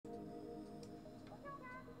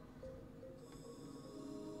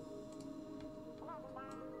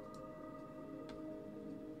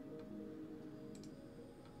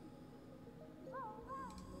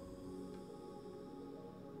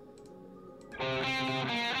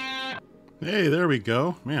Hey, there we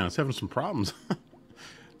go. Man, it's having some problems.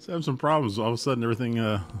 It's having some problems. All of a sudden, everything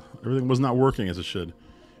was not working as it should.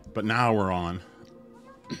 But now we're on.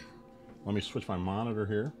 Let me switch my monitor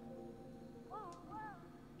here.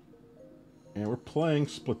 And we're playing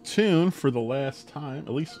Splatoon for the last time,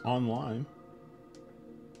 at least online.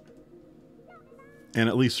 And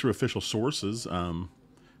at least through official sources.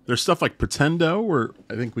 There's stuff like Pretendo where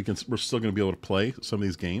I think we're still going to be able to play some of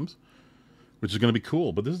these games, which is going to be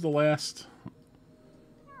cool. But this is the last,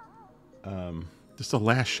 just the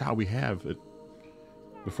last shot we have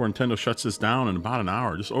before Nintendo shuts this down in about an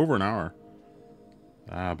hour, just over an hour.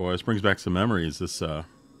 Ah, boy, this brings back some memories. This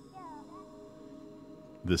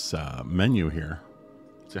menu here.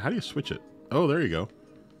 So how do you switch it? Oh, there you go.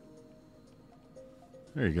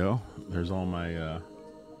 There you go. There's all my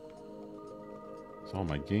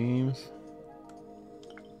games.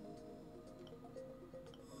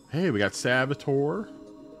 Hey, we got Salvatore.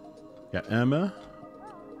 Got Emma.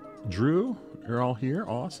 Drew. You're all here.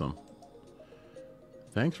 Awesome.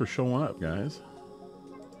 Thanks for showing up, guys.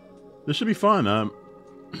 This should be fun.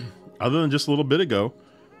 Other than just a little bit ago,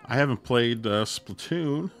 I haven't played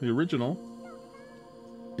Splatoon, the original,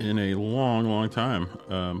 in a long, long time.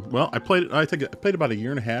 Well, I played about 1.5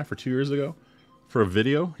 years or 2 years ago for a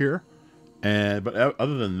video here, but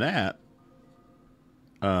other than that,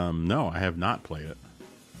 no, I have not played it.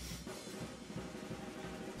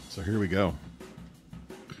 So here we go.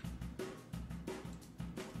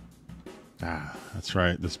 Ah, that's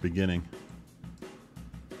right, this beginning.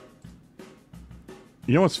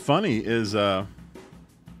 You know what's funny is I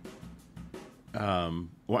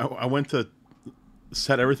went to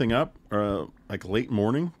set everything up like late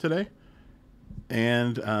morning today,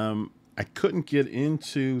 and I couldn't get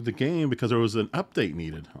into the game because there was an update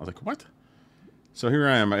needed. I was like, what? So here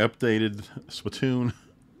I am. I updated Splatoon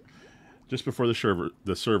just before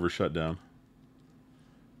the server shut down.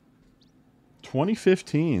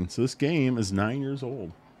 2015. So this game is 9 years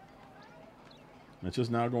old. It's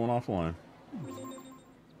just now going offline.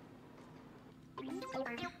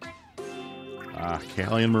 Ah,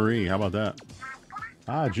 Callie and Marie. How about that?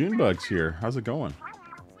 Ah, Junebug's here. How's it going?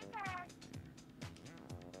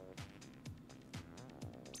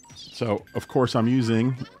 So, of course, I'm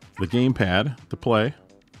using the gamepad to play.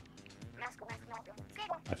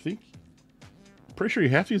 I think... Pretty sure you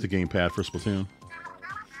have to use the gamepad for Splatoon.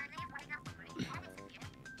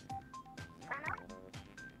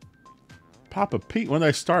 Papa Pete, when did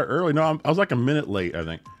I start early? No, I was like a minute late, I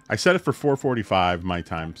think. I set it for 4:45 my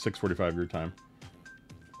time, 6:45 your time.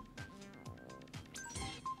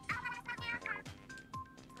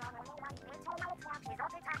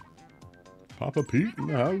 Papa Pete in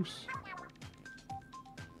the house.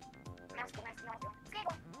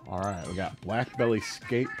 Alright, we got Black Belly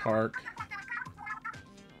Skate Park.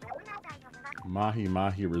 Mahi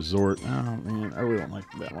Mahi Resort. Oh man, I really don't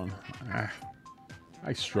like that one.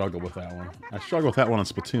 I struggle with that one. I struggle with that one on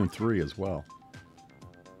Splatoon 3 as well.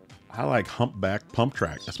 I like Humpback Pump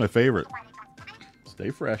Track. That's my favorite. Stay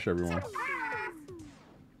fresh, everyone.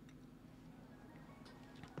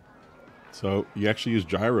 So, you actually use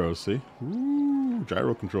gyros, see? Ooh,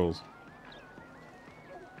 gyro controls.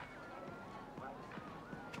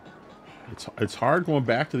 It's hard going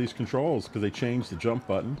back to these controls because they changed the jump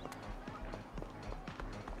button.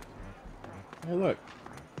 Hey, look.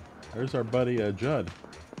 There's our buddy Judd.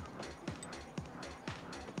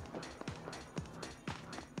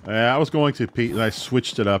 I was going to, Pete, and I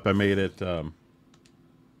switched it up. I made it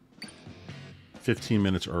 15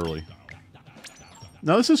 minutes early.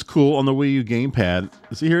 Now, this is cool on the Wii U gamepad.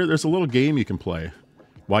 See here, there's a little game you can play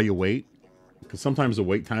while you wait. Because sometimes the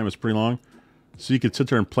wait time is pretty long. So you could sit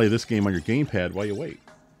there and play this game on your gamepad while you wait.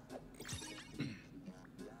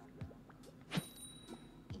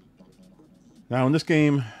 Now, in this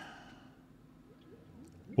game,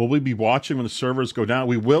 will we be watching when the servers go down?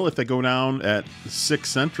 We will if they go down at 6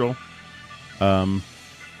 Central, 7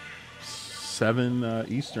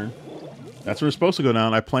 Eastern. That's when it's supposed to go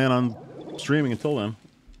down. I plan on streaming until then.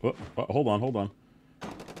 Oh, hold on.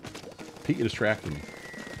 Pete distracted me.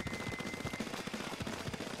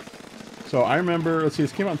 So I remember, let's see,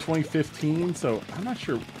 this came out in 2015, so I'm not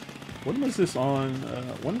sure. When was this on,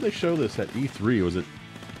 when did they show this at E3? Was it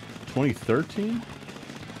 2013?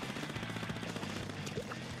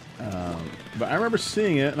 But I remember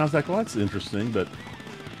seeing it, and I was like, well, that's interesting, but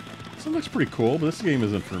this looks pretty cool, but this game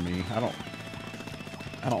isn't for me. I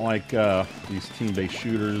don't like these team-based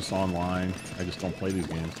shooters online. I just don't play these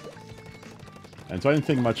games. And so I didn't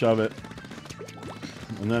think much of it.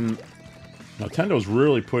 And then Nintendo's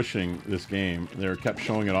really pushing this game. They kept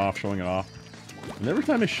showing it off. And every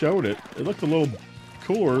time I showed it, it looked a little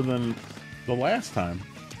cooler than the last time.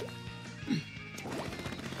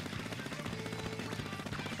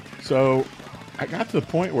 So I got to the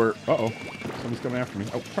point where, uh-oh, somebody's coming after me.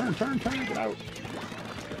 Oh, turn, get out.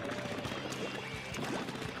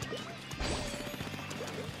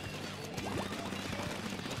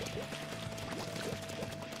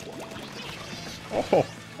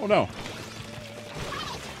 Oh no.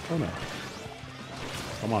 Oh no.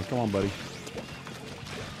 Come on, buddy.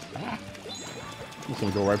 Ah. I'm just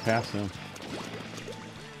gonna go right past him.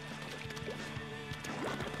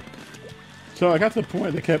 So I got to the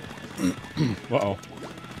point they kept uh-oh.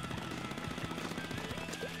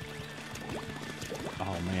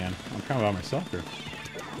 Oh man, I'm kind of by myself here.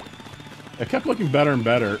 It kept looking better and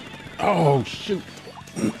better. Oh shoot.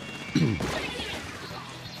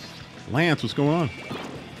 Lance, what's going on?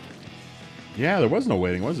 Yeah, there was no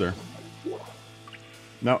waiting, was there?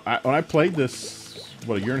 No, when I played this,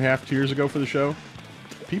 what, a year and a half, 2 years ago for the show,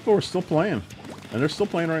 people were still playing. And they're still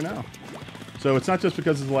playing right now. So it's not just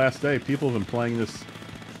because it's the last day. People have been playing this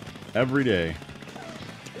every day.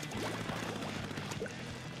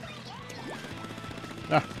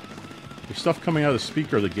 Ah, there's stuff coming out of the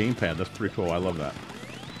speaker of the gamepad. That's pretty cool. I love that.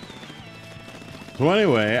 So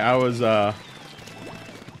anyway, I was, uh-oh.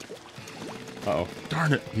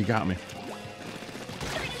 Darn it, he got me.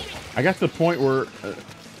 I got to the point where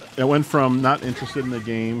it went from not interested in the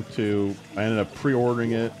game to I ended up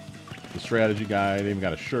pre-ordering it, the strategy guide, I even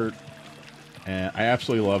got a shirt, and I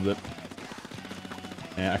absolutely loved it.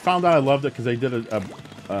 And I found out I loved it because they did a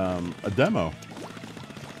demo.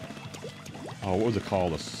 Oh, what was it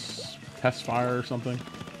called? A test fire or something?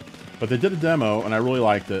 But they did a demo, and I really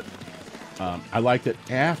liked it. I liked it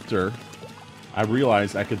after I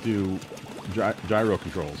realized I could do gyro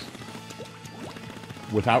controls.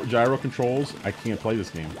 Without gyro controls, I can't play this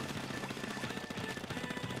game.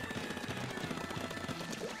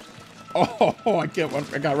 Oh, I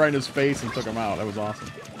got right in his face and took him out. That was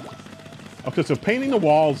awesome. Okay, so painting the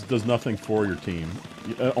walls does nothing for your team.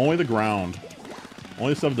 Only the ground.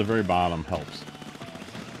 Only the stuff at the very bottom helps.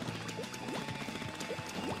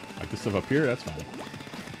 Like this stuff up here, that's fine.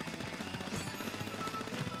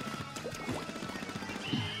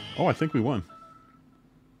 Oh, I think we won.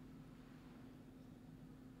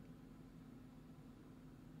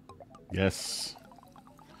 Yes.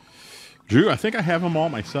 Drew, I think I have them all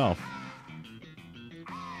myself.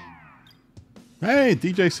 Hey,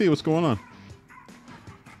 DJC, what's going on?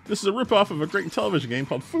 This is a ripoff of a great television game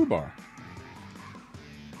called Fubar.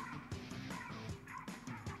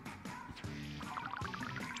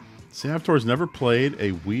 Saboteur's never played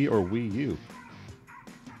a Wii or Wii U.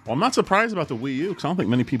 Well, I'm not surprised about the Wii U because I don't think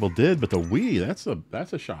many people did, but the Wii,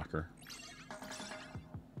 that's a shocker.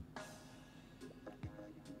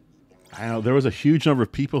 I know there was a huge number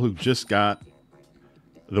of people who just got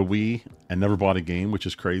the Wii and never bought a game, which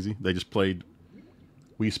is crazy. They just played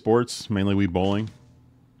Wii Sports, mainly Wii Bowling.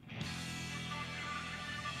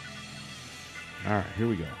 All right, here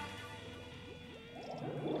we go.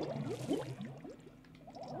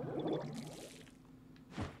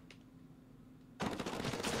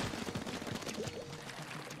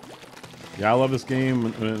 Yeah, I love this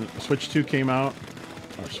game. When Switch 2 came out,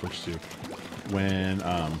 or Switch 2, when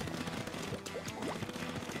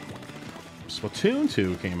Splatoon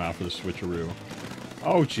 2 came out for the Switcheroo.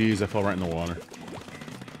 Oh, geez, I fell right in the water.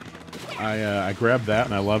 I grabbed that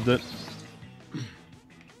and I loved it.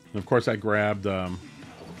 And of course, I grabbed Splatoon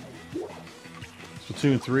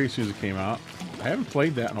 3 as soon as it came out. I haven't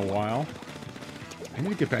played that in a while. I need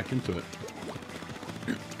to get back into it.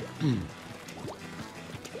 I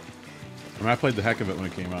mean, I played the heck of it when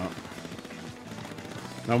it came out.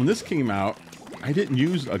 Now, when this came out, I didn't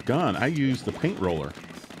use a gun. I used the paint roller.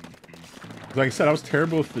 Like I said, I was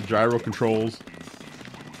terrible with the gyro controls.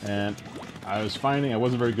 And I was finding I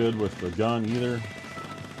wasn't very good with the gun either.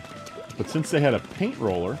 But since they had a paint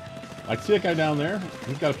roller, like, see that guy down there?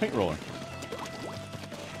 He's got a paint roller.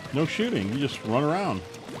 No shooting. You just run around.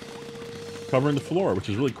 Covering the floor, which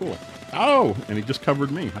is really cool. Oh! And he just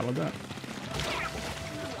covered me. How about that?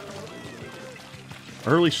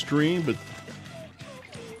 Early stream, but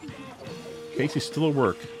Casey's still at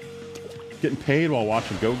work. Getting paid while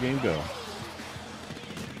watching Go Game Go.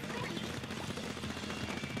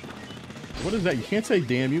 What is that? You can't say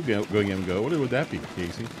damn you, Go Game Go. What would that be,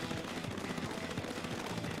 Casey?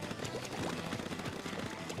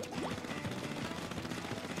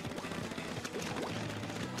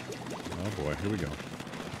 Oh boy, here we go.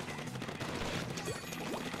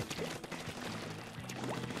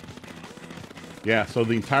 Yeah, so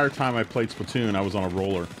the entire time I played Splatoon, I was on a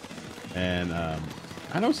roller. And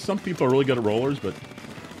I know some people are really good at rollers, but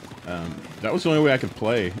that was the only way I could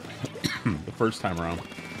play the first time around.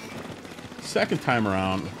 Second time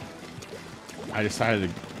around, I decided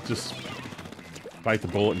to just bite the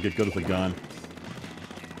bullet and get good with the gun.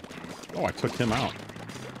 Oh, I took him out.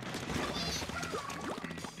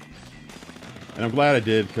 And I'm glad I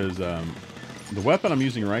did, because the weapon I'm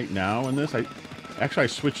using right now in this, I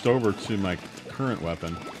switched over to my current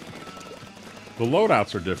weapon. The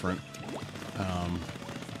loadouts are different,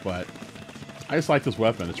 but I just like this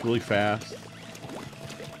weapon. It's really fast.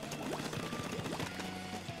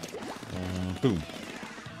 Boom.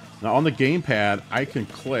 Now on the gamepad, I can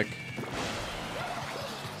click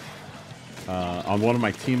on one of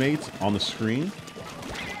my teammates on the screen,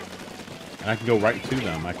 and I can go right to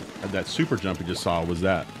them. That super jump you just saw was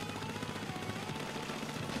that.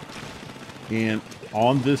 And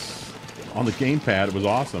on the gamepad, it was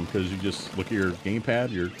awesome because you just look at your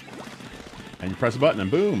gamepad, and you press a button,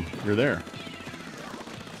 and boom, you're there.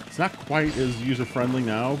 It's not quite as user-friendly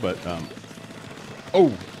now, but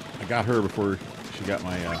oh, I got her before she got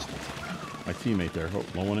my my teammate there. Oh,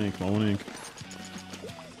 low on ink, low on ink.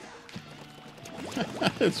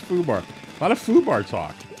 It's Foobar. A lot of Foobar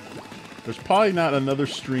talk. There's probably not another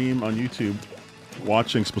stream on YouTube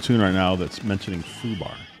watching Splatoon right now that's mentioning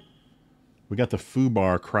Foobar. We got the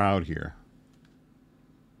Foobar crowd here.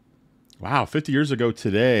 Wow, 50 years ago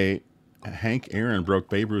today, Hank Aaron broke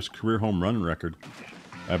Babe Ruth's career home run record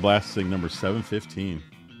by blasting number 715.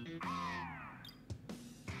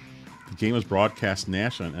 The game was broadcast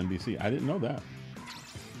nationally on NBC. I didn't know that.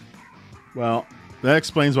 Well, that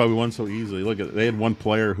explains why we won so easily. Look, they had one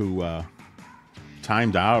player who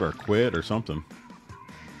timed out or quit or something.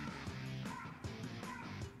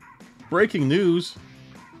 Breaking news.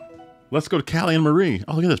 Let's go to Callie and Marie.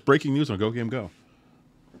 Oh, look at this. Breaking news on Go Game Go.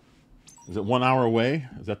 Is it 1 hour away?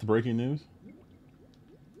 Is that the breaking news?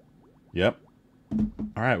 Yep.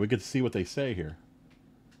 All right, we get to see what they say here.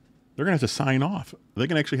 They're going to have to sign off. They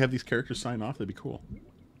can actually have these characters sign off. That'd be cool.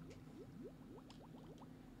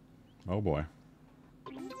 Oh, boy.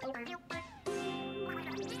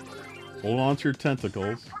 Hold on to your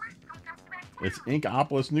tentacles. It's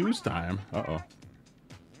Inkopolis news time. Uh-oh.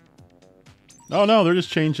 Oh, no, they're just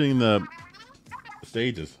changing the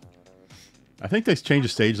stages. I think they change the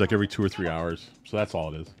stage like every 2 or 3 hours. So that's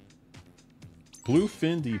all it is.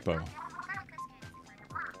 Bluefin Depot.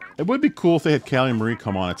 It would be cool if they had Callie and Marie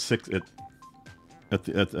come on at 6 at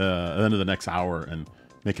the end of the next hour and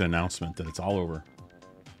make an announcement that it's all over.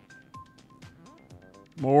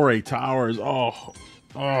 Moray Towers. Oh.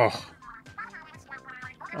 Oh.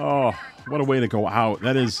 Oh. What a way to go out.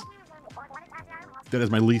 That is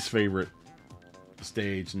my least favorite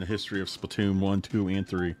stage in the history of Splatoon 1, 2, and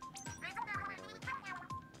 3.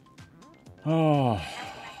 Oh,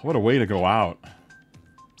 what a way to go out.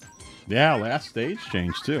 Yeah, last stage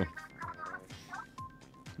change too.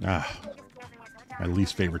 Ah, my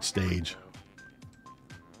least favorite stage.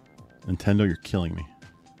 Nintendo, you're killing me.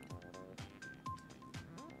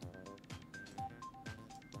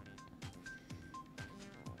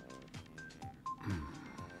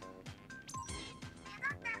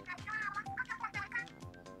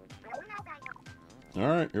 All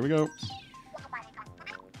right, here we go.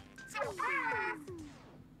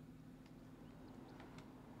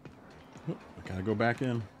 Oh, I gotta go back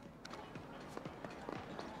in.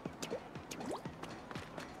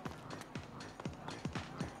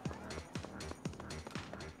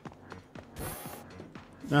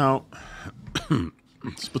 Now,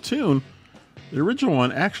 Splatoon, the original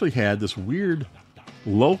one, actually had this weird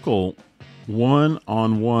local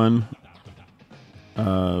one-on-one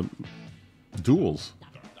duels.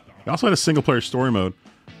 It also had a single-player story mode,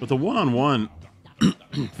 but the one-on-one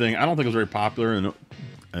thing, I don't think it was very popular, and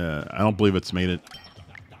I don't believe it's made it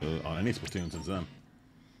on any Splatoon since then.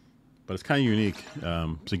 But it's kind of unique,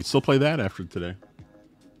 so you can still play that after today.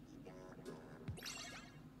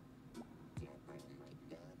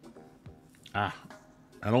 Ah,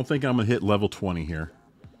 I don't think I'm going to hit level 20 here.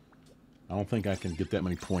 I don't think I can get that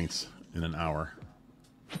many points in an hour.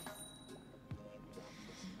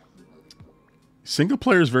 Single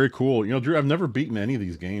player is very cool. You know, Drew, I've never beaten any of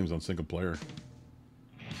these games on single player.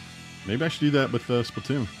 Maybe I should do that with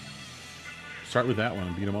Splatoon. Start with that one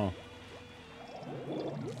and beat them all.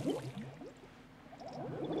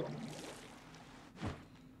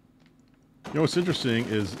 You know what's interesting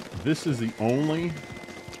is this is the only...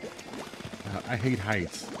 I hate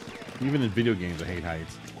heights. Even in video games, I hate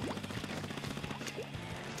heights.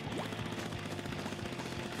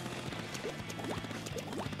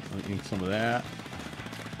 Let me ink some of that.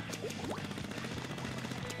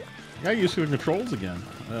 I got used to the controls again.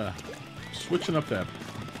 Switching up that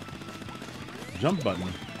jump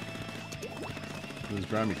button. This is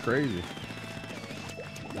driving me crazy.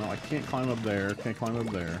 No, I can't climb up there. Can't climb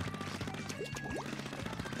up there.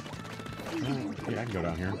 Oh, yeah, I can go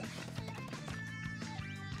down here.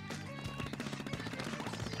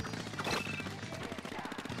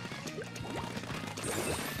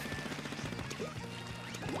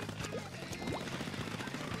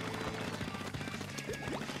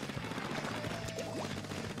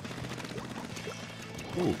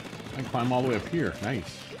 Ooh, I can climb all the way up here.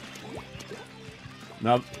 Nice.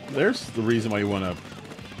 Now, there's the reason why you want to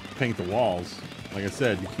paint the walls. Like I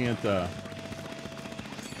said, you can't, oh,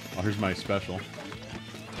 here's my special.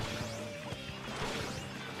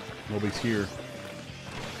 Nobody's here.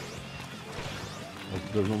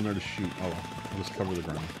 There's no one there to shoot. Oh, well. I'll just cover the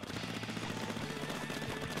ground.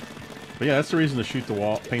 But yeah, that's the reason to shoot the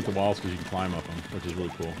wall, paint the walls, because you can climb up them, which is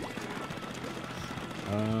really cool.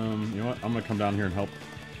 You know what? I'm gonna come down here and help.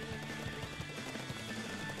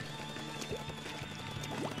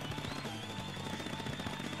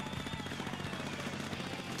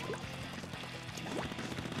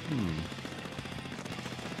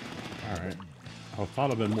 Alright. I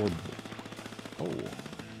thought I'd been more... Oh.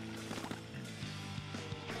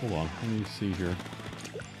 Hold on. Let me see here.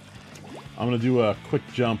 I'm going to do a quick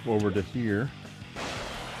jump over to here.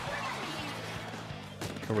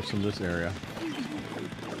 Cover some of this area.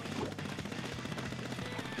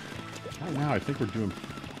 Right now, I think we're doing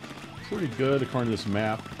pretty good according to this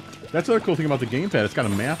map. That's the other cool thing about the gamepad. It's got a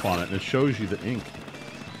map on it, and it shows you the ink.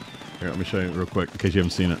 Here, let me show you real quick, in case you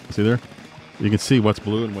haven't seen it. See there? You can see what's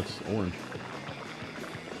blue and what's orange.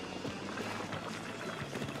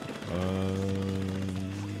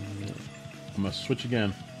 I'm going to switch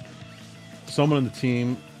again. Someone in the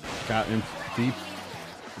team got in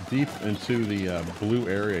deep into the blue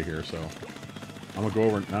area here, so I'm going to go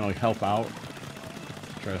over and not only help out,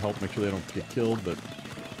 try to help make sure they don't get killed, but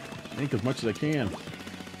ink as much as I can.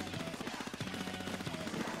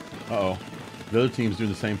 Uh-oh. The other team's doing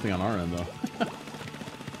the same thing on our end, though.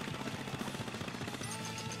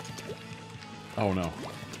 Oh, no.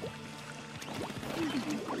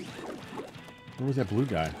 Where was that blue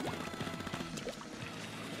guy?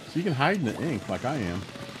 So you can hide in the ink like I am.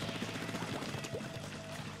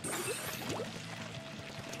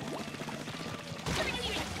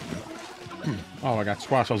 Oh, I got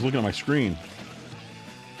squashed. I was looking at my screen.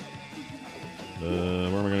 Where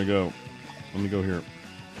am I going to go? Let me go here.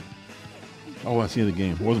 Oh, that's the end of the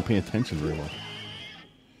game. I wasn't paying attention very well.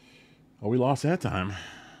 Oh, we lost that time.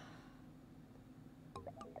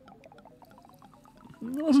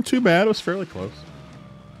 It wasn't too bad. It was fairly close.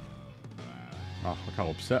 Oh, look how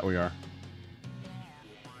upset we are.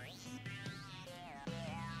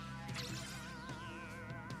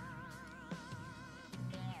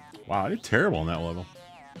 Wow, I did terrible on that level.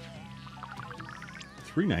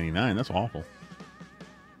 $3.99, that's awful.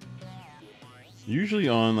 Usually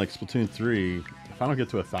on like Splatoon 3, if I don't get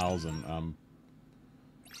to 1,000,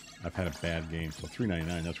 I've had a bad game. So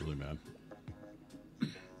 $3.99, that's really bad.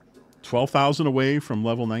 12,000 away from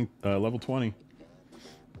level 20.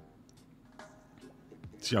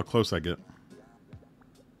 See how close I get.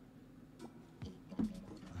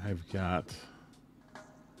 I've got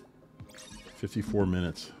 54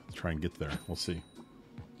 minutes to try and get there. We'll see.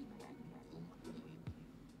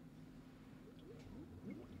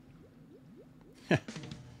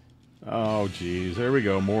 Oh, geez. There we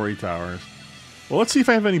go. Mori Towers. Well, let's see if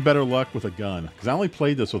I have any better luck with a gun. Because I only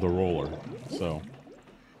played this with a roller. So,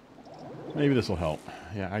 maybe this will help.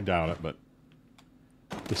 Yeah, I doubt it, but...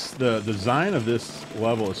 the design of this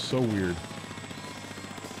level is so weird.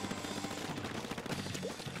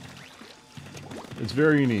 It's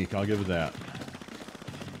very unique. I'll give it that.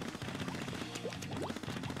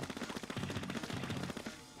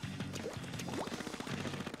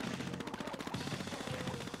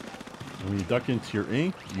 When you duck into your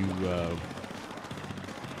ink, you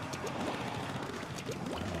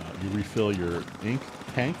refill your ink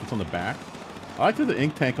tank. It's on the back. I like that the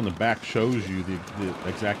ink tank on the back shows you the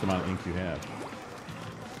exact amount of ink you have.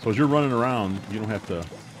 So as you're running around, you don't have to...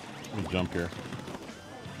 Let me jump here.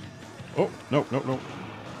 Oh, no, no, no.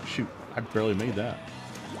 Shoot, I barely made that.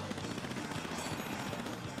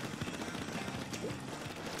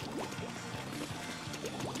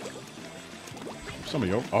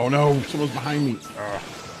 Somebody, oh no, someone's behind me. Ugh.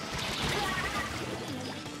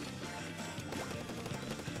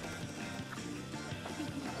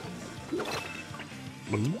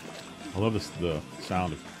 I love this, the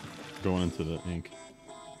sound of going into the ink.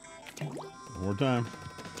 One more time.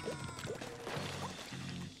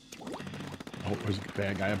 Oh, there's a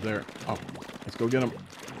bad guy up there. Oh, let's go get him.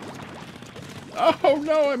 Oh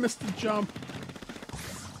no, I missed the jump.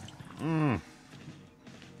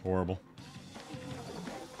 Horrible.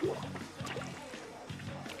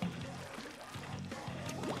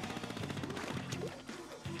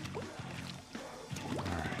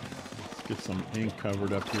 Alright. Let's get some ink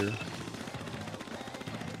covered up here.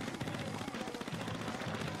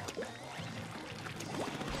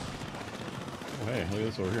 Oh, hey, look at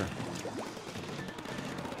this over here.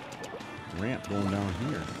 Ramp going down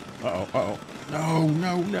here. Uh-oh, uh-oh. No,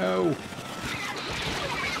 no, no!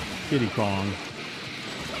 Kitty Kong.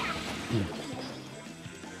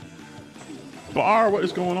 Bar, what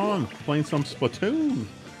is going on? Playing some Splatoon.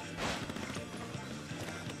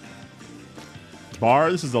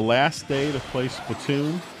 Bar, this is the last day to play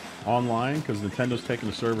Splatoon online because Nintendo's taking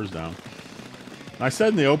the servers down. I said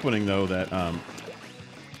in the opening, though, that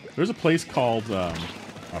there's a place called...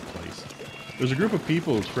 There's a group of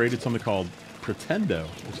people who created something called Pretendo,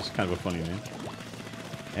 which is kind of a funny name.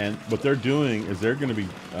 And what they're doing is they're going to be,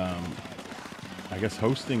 I guess,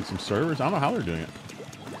 hosting some servers. I don't know how they're doing it.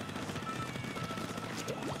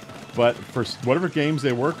 But for whatever games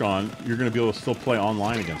they work on, you're going to be able to still play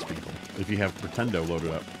online against people if you have Pretendo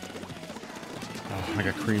loaded up. Oh, I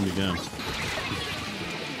got creamed again.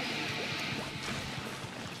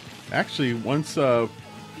 Actually, once I'm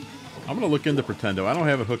going to look into Pretendo. I don't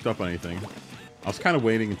have it hooked up on anything. I was kind of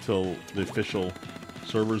waiting until the official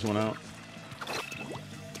servers went out.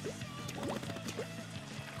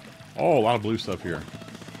 Oh, a lot of blue stuff here.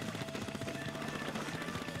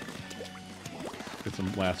 Get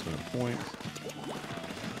some last minute points.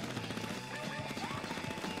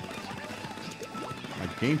 My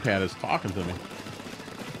gamepad is talking to me.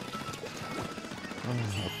 Oh,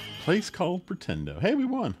 a place called Pretendo. Hey, we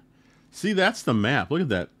won. See, that's the map. Look at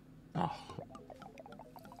that. Oh.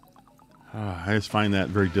 I just find that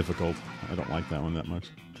very difficult. I don't like that one that much.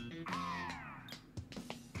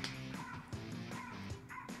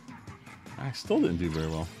 I still didn't do very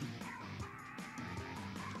well.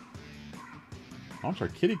 Oh, I'm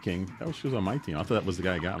sorry, Kitty King. That was, she was on my team. I thought that was the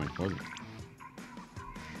guy who got me. It wasn't.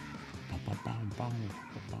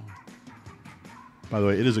 By the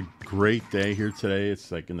way, it is a great day here today.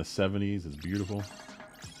 It's like in the 70s. It's beautiful.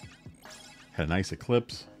 Had a nice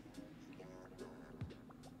eclipse.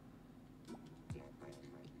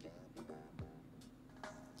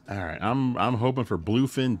 All right, I'm hoping for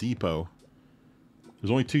Bluefin Depot.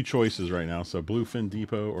 There's only two choices right now, so Bluefin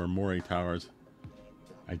Depot or Moray Towers.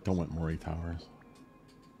 I don't want Moray Towers.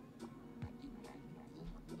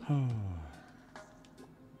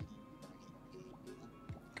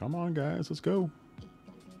 Come on, guys, let's go.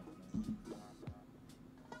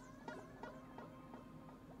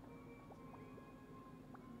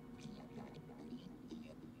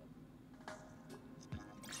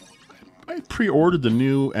 I pre-ordered the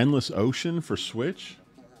new Endless Ocean for Switch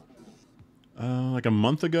like a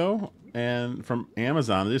month ago, and from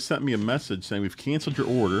Amazon they just sent me a message saying we've canceled your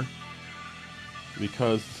order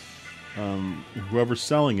because whoever's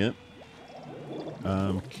selling it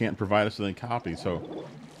can't provide us with any copies. So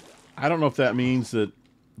I don't know if that means that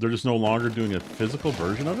they're just no longer doing a physical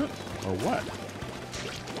version of it or what.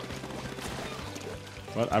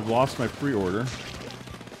 But I've lost my pre-order,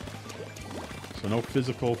 so no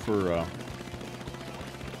physical for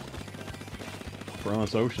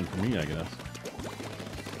Endless Ocean for me, I guess.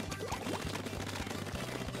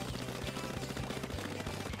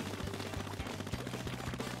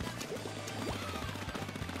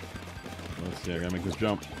 Let's see, I gotta make this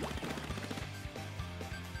jump.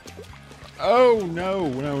 Oh, no,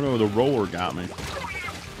 no, no, the roller got me.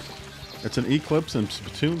 It's an Eclipse and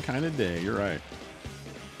Splatoon kind of day, you're right.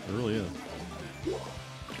 It really is.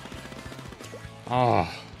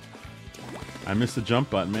 Ah, I missed the jump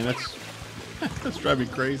button, man. That's that's driving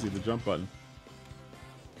me crazy. The jump button.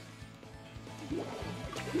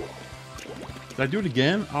 Did I do it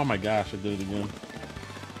again? Oh my gosh, I did it again.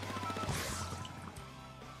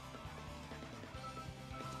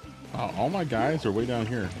 Oh, all my guys are way down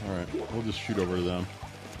here. All right, we'll just shoot over to them.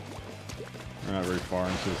 They're not very far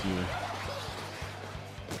into this either.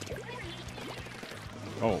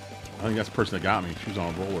 Oh, I think that's the person that got me. She was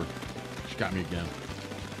on a roller. She got me again.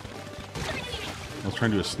 I was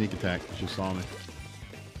trying to do a sneak attack. She saw me.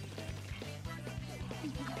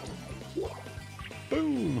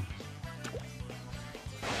 Boom!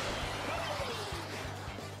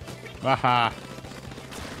 Aha! I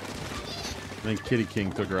think Kitty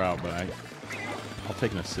King took her out, but I'll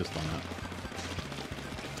take an assist on that.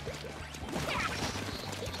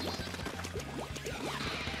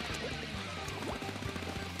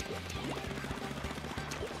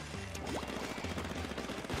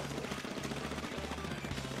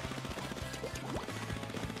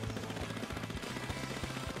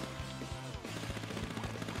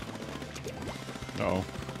 Uh-oh.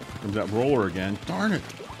 Comes that roller again. Darn it.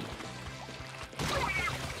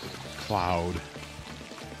 Cloud.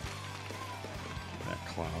 That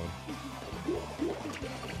cloud.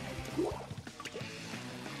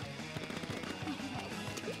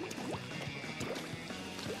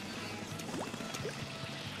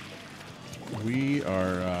 We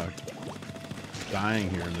are dying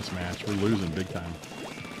here in this match. We're losing big time.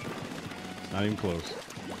 It's not even close.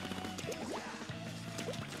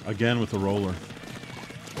 Again with the roller.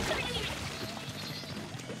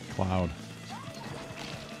 Cloud.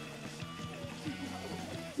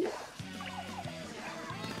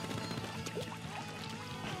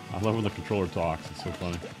 I love when the controller talks. It's so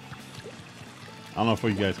funny. I don't know if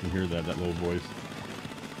you guys can hear that little voice.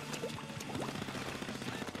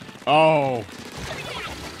 Oh!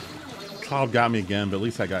 Cloud got me again, but at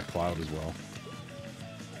least I got Cloud as well.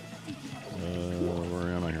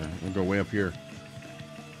 Where am I here? I'm gonna go way up here.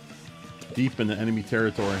 Deep in the enemy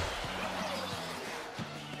territory.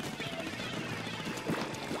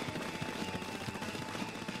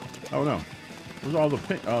 Oh no. Where's all the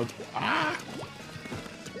pink? Ah!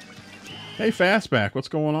 Hey, Fastback, what's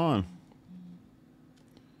going on?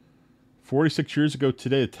 46 years ago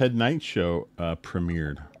today, the Ted Knight Show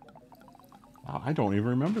premiered. I don't even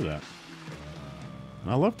remember that.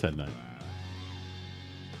 I love Ted Knight.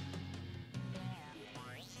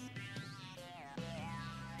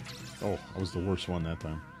 Oh, I was the worst one that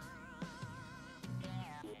time.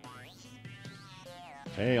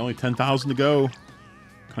 Hey, only 10,000 to go.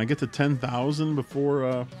 Can I get to 10,000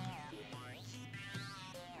 before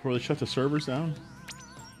they shut the servers down?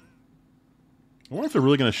 I wonder if they're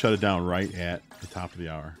really going to shut it down right at the top of the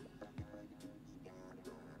hour.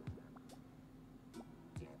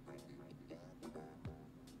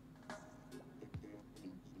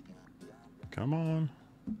 Come on.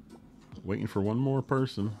 Waiting for one more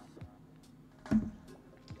person.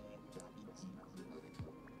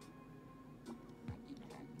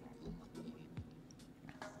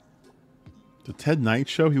 The Ted Knight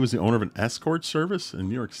Show? He was the owner of an escort service in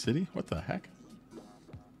New York City? What the heck?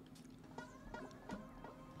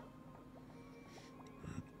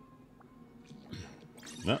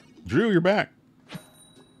 No. Drew, you're back.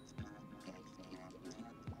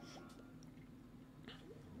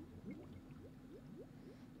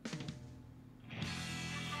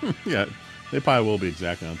 Yeah, they probably will be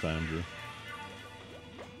exactly on time, Drew.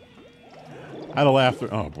 I had a laugh through.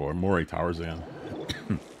 Oh boy, Maury Tarzan.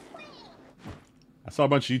 I saw a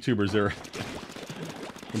bunch of YouTubers there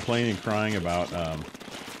complaining and crying about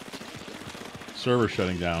servers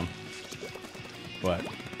shutting down. But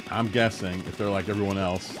I'm guessing if they're like everyone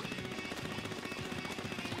else,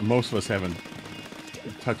 most of us haven't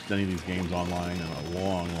touched any of these games online in a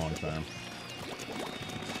long, long time.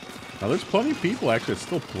 Now, there's plenty of people actually that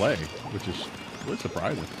still play, which is really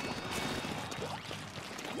surprising.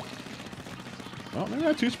 Well, maybe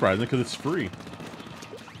not too surprising because it's free.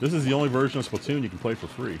 This is the only version of Splatoon you can play for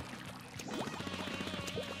free.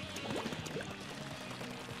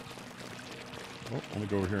 Oh, let me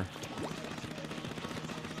go over here.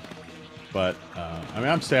 But, I mean,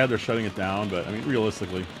 I'm sad they're shutting it down, but, I mean,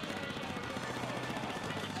 realistically,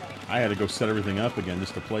 I had to go set everything up again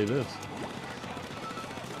just to play this.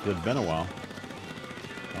 It had been a while.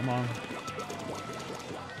 Come on.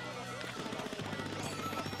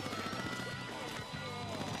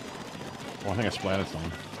 Oh, I think I splatted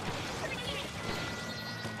something.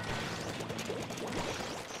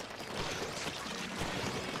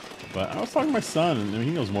 But I was talking to my son, and I mean,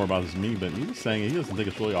 he knows more about this than me, but he was saying he doesn't think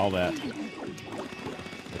it's really all that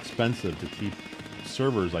expensive to keep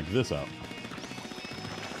servers like this up.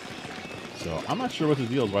 So I'm not sure what the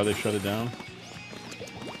deal is, why they shut it down.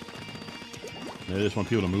 Maybe they just want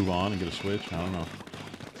people to move on and get a Switch. I don't know.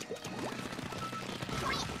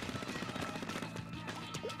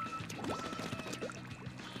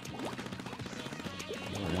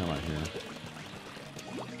 Where am I here?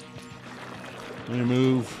 Let me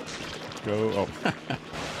move. Go. Oh.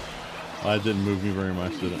 Well, that didn't move me very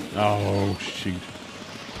much, did it? Oh, shoot.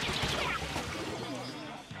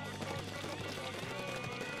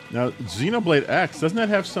 Now, Xenoblade X, doesn't that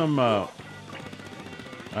have some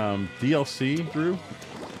DLC, Drew,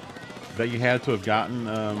 that you had to have gotten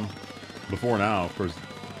before now? Of course,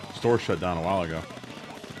 store shut down a while ago.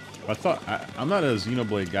 I thought I'm not a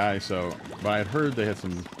Xenoblade guy, so but I had heard they had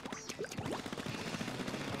some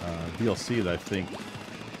DLC that I think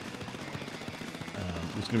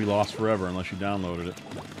was going to be lost forever unless you downloaded it.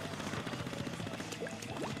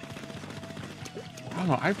 I don't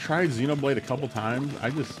know. I've tried Xenoblade a couple times.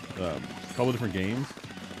 I just a couple different games.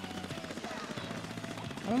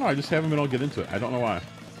 I don't know. I just haven't been able to get into it. I don't know why.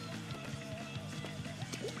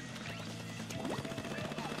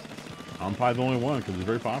 I'm probably the only one because it's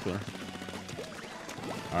very popular.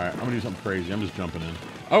 Alright, I'm gonna do something crazy. I'm just jumping in.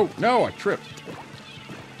 Oh, no, I tripped.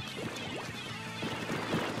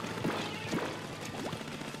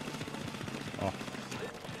 Oh.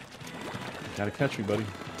 Gotta catch me, buddy.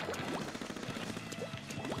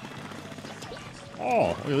 Oh,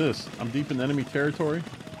 look at this. I'm deep in enemy territory.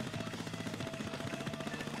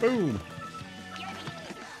 Boom.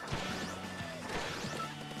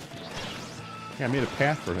 Yeah, I made a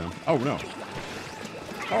path for him. Oh, no.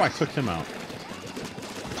 Oh, I took him out.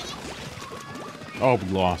 Oh, we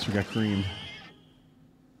lost. We got creamed.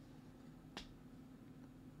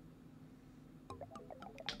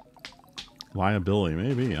 Liability,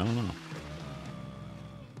 maybe. I don't know.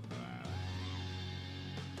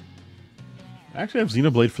 Actually, I have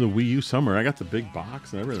Xenoblade for the Wii U Summer. I got the big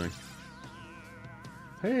box and everything.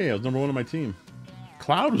 Hey, I was #1 on my team.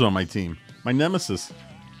 Cloud was on my team. My nemesis.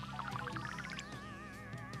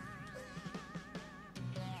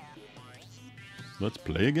 Let's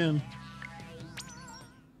play again.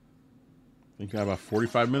 I think I have about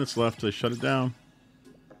 45 minutes left till they shut it down.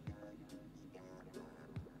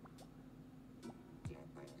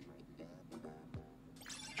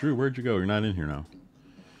 Drew, where'd you go? You're not in here now.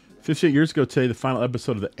 58 years ago today, the final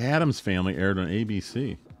episode of The Addams Family aired on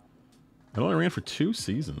ABC. It only ran for 2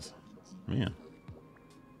 seasons. Man.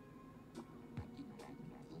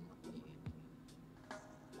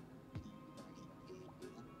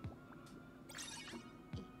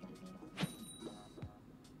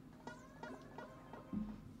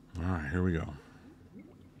 Alright, here we go.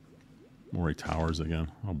 Mori Towers again.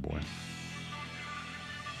 Oh boy.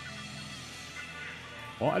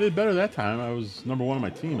 Well, I did better that time. I was #1 on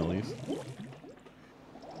my team, at least.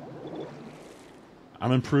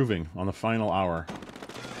 I'm improving on the final hour.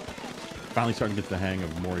 Finally starting to get the hang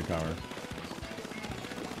of Mori Towers.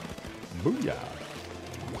 Booyah!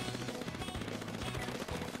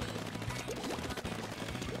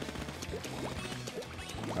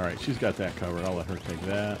 Alright, she's got that covered. I'll let her take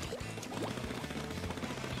that.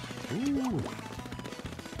 Ooh.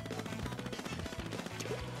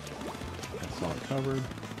 That's all covered.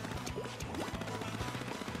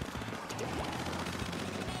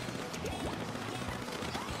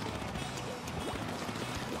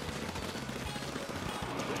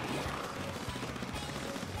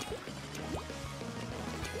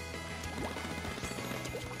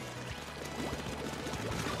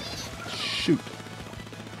 Shoot.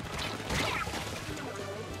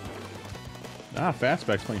 Ah,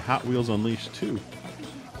 Fastback's playing Hot Wheels Unleashed 2.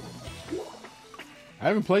 I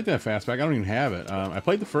haven't played that Fastback. I don't even have it. I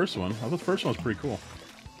played the first one. I thought the first one was pretty cool.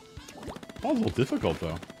 That was a little difficult,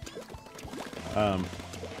 though.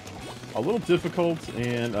 A little difficult,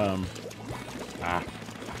 and I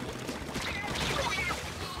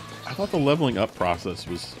thought the leveling up process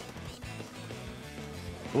was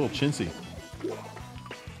a little chintzy.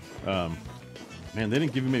 Man, they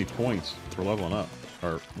didn't give you many points for leveling up.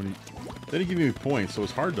 Or they didn't give you any points, so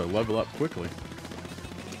it's hard to level up quickly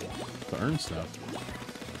to earn stuff.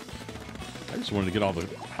 I just wanted to get all the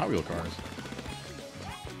Hot Wheel cars.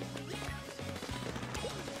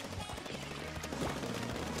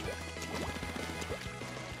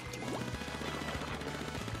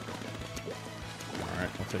 Alright,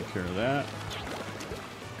 I'll take care of that.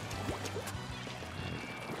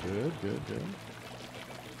 Good, good, good.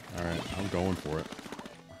 Alright, I'm going for it.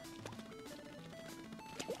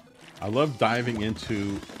 I love diving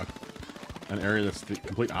into an area that's the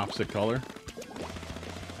complete opposite color.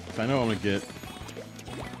 I know I'm going to get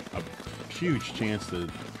a huge chance to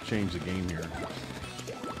change the game here.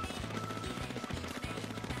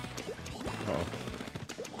 Uh-oh.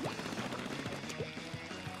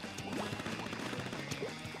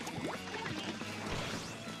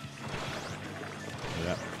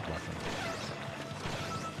 Yeah,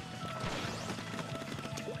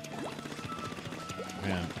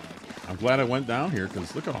 man, I'm glad I went down here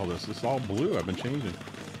because look at all this. It's all blue. I've been changing.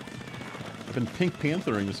 I've been Pink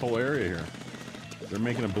Panthering this whole area here. They're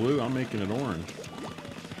making it blue, I'm making it orange.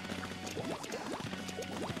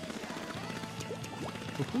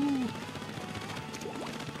 Woohoo!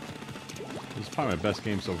 This is probably my best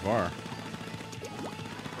game so far.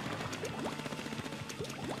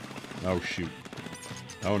 Oh shoot.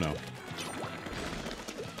 Oh no.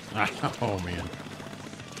 Oh man.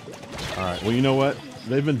 Alright, well you know what?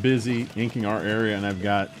 They've been busy inking our area and I've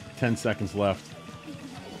got 10 seconds left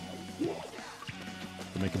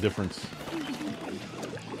to make a difference.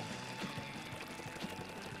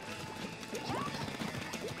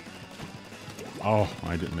 Oh,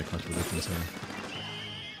 I didn't make much of a difference there.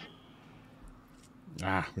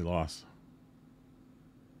 Ah, we lost.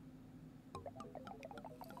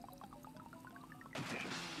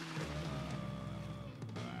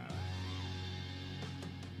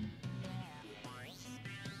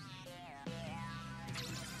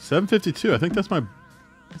 752. I think that's my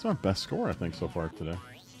best score, I think, so far today.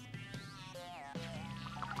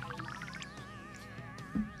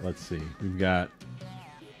 Let's see. We've got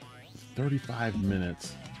 35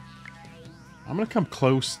 minutes. I'm going to come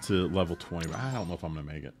close to level 20, but I don't know if I'm going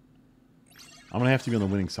to make it. I'm going to have to be on the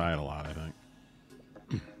winning side a lot, I think.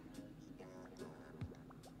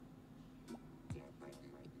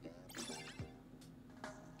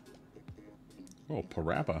 Oh,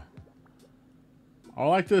 Parappa. I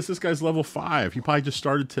like this. This guy's level 5. He probably just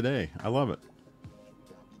started today. I love it.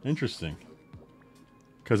 Interesting.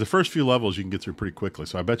 Because the first few levels you can get through pretty quickly.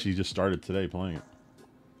 So I bet you just started today playing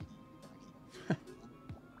it.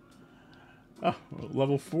 Oh,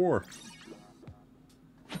 level 4.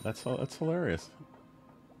 That's hilarious.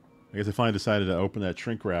 I guess I finally decided to open that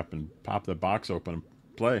shrink wrap and pop the box open and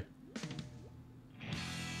play.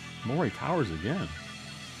 Mori Towers again.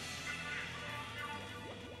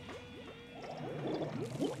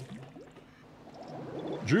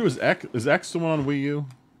 Drew, is X the one on Wii U?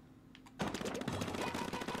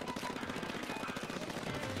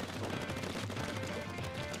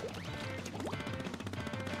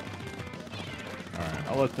 Alright,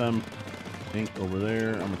 I'll let them ink over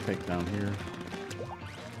there. I'm gonna take down here.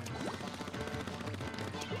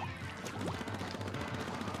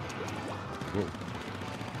 Whoa.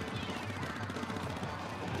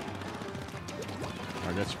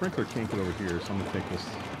 Alright, that sprinkler can't get over here, so I'm gonna take this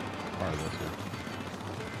part of this here.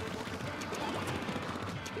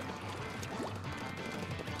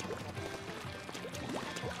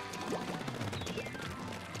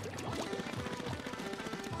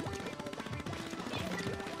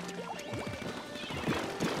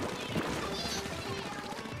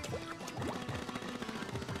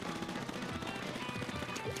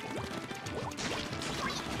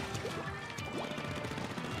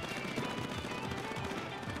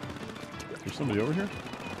 Somebody over here?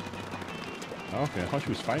 Oh, okay, I thought she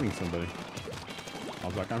was fighting somebody. I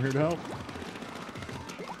was like, I'm here to help.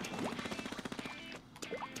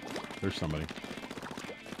 There's somebody.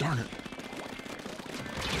 Darn it.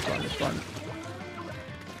 Darn it, darn it.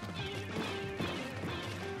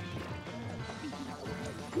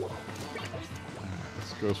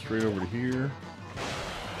 Let's go straight over to here.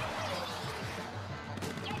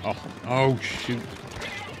 Oh, shoot.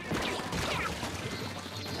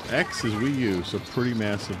 X is Wii U, so pretty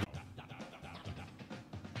massive.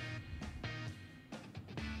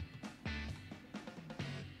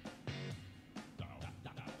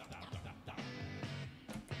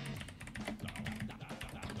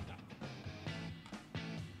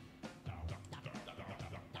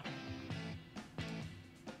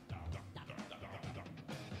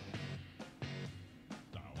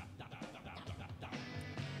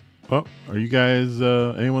 Oh, are you guys,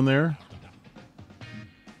 anyone there?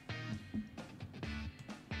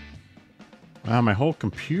 Wow, my whole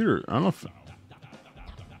computer. I don't know if...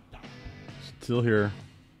 Still here.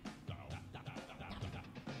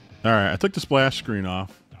 Alright, I took the splash screen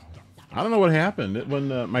off. I don't know what happened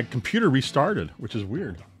when my computer restarted, which is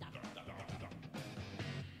weird.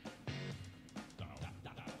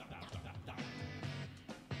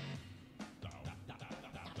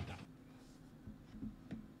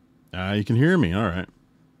 You can hear me. Alright.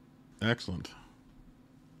 Excellent.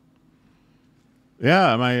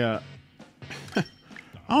 Yeah, my...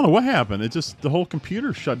 I don't know what happened. It just, the whole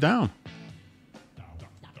computer shut down.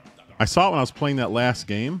 I saw it when I was playing that last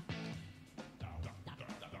game.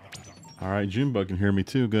 Alright, Junebug can hear me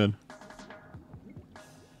too. Good.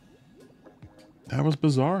 That was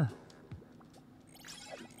bizarre.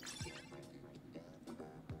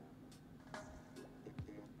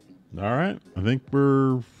 Alright, I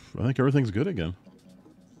think everything's good again.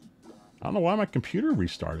 I don't know why my computer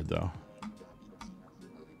restarted though.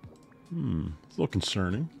 It's a little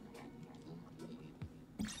concerning.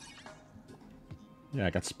 Yeah, I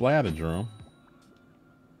got splatted, Jerome.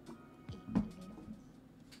 At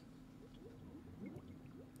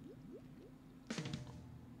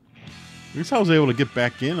least I was able to get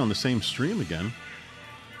back in on the same stream again.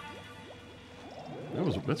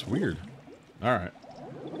 That's weird. All right.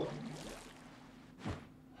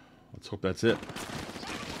 Let's hope that's it.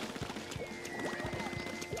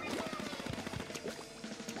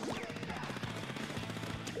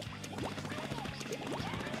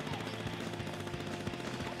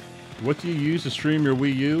 What do you use to stream your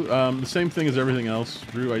Wii U? The same thing as everything else,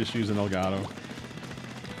 Drew. I just use an Elgato.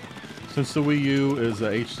 Since the Wii U is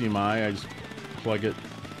HDMI, I just plug it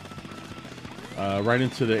right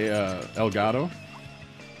into the Elgato.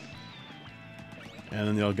 And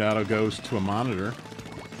then the Elgato goes to a monitor.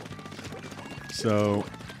 So...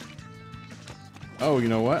 Oh, you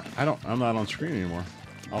know what? I'm not on screen anymore.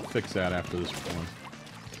 I'll fix that after this one.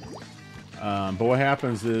 But what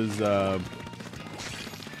happens is, oh,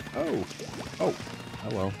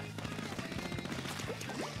 hello.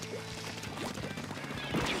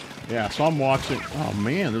 Yeah, so I'm watching. Oh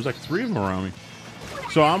man, there's like 3 of them around me.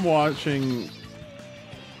 So I'm watching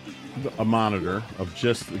a monitor of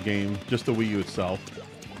just the game, just the Wii U itself.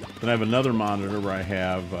 Then I have another monitor where I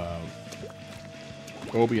have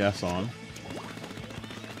OBS on.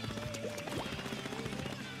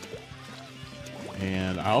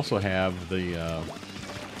 And I also have the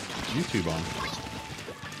YouTube on.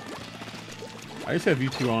 I just have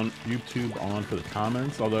YouTube on for the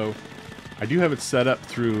comments, although I do have it set up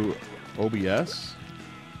through OBS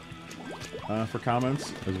for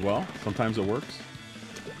comments as well. Sometimes it works.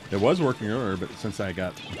 It was working earlier, but since I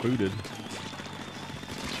got booted.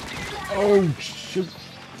 Oh, shoot.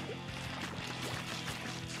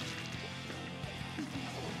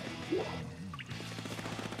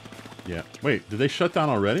 Yeah. Wait, did they shut down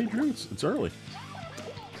already, Drew? It's early.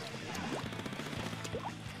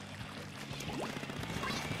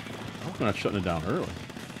 I hope they're not shutting it down early.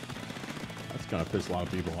 That's gonna piss a lot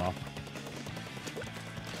of people off.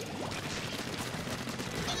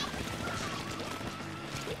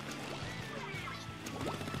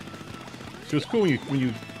 So it's cool when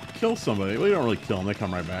you kill somebody. Well, you don't really kill them; they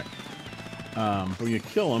come right back. But when you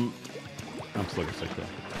kill them, I'm still gonna say kill.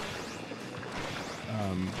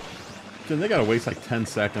 Then they gotta waste like 10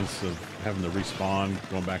 seconds of having to respawn,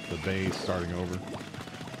 going back to the base, starting over.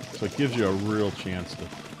 So it gives you a real chance to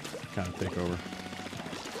kind of take over.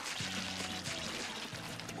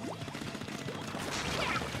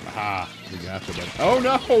 Ah, we got you, buddy. Oh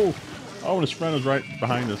no! Oh, and his friend was right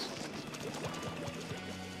behind us.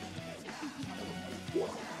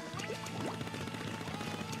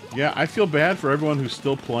 Yeah, I feel bad for everyone who's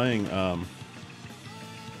still playing.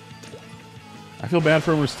 I feel bad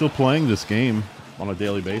for everyone who's still playing this game on a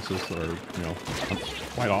daily basis, or you know,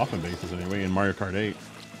 quite often basis anyway. In Mario Kart 8,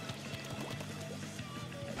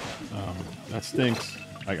 that stinks.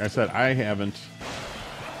 Like I said, I haven't,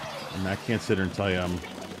 and I can't sit here and tell you I'm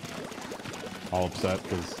all upset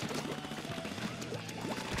because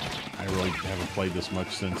I really haven't played this much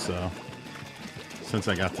since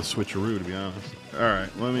I got the switcheroo, to be honest. All right,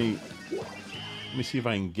 let me see if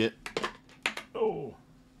I can get. Oh,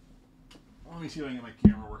 let me see if I can get my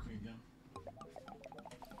camera working again.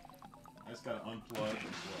 I just gotta unplug.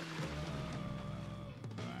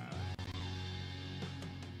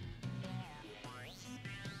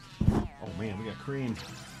 Oh man, we got cream.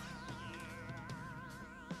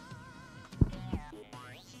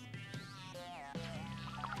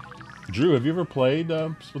 Drew, have you ever played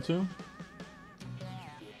Splatoon?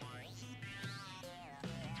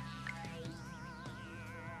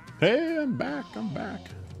 Hey, I'm back. I'm back.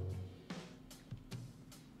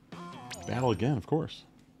 Battle again, of course.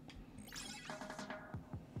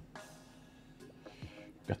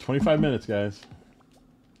 Got 25 minutes, guys.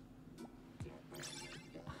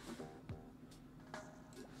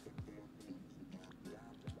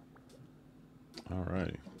 All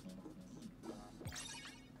right.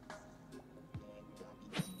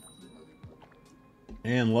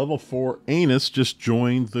 And level 4 Anus just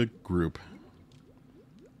joined the group.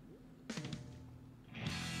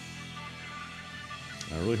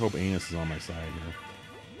 I really hope Anus is on my side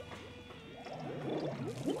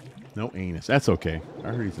here. No Anus. That's okay. I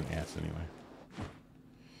heard he's an ass anyway.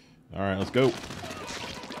 Alright, let's go.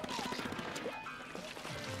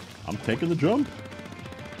 I'm taking the jump.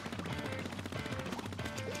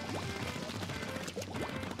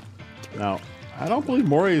 Now, I don't believe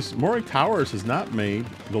Mori Towers has not made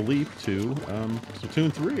the leap to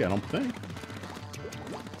Splatoon 3, I don't think.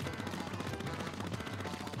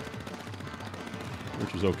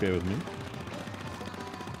 Which is okay with me.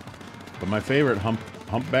 But my favorite,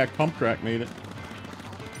 Humpback Pump Track, made it.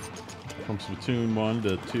 From Splatoon 1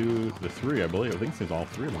 to 2 to 3, I believe. I think it's all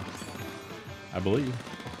 3 of them. I believe.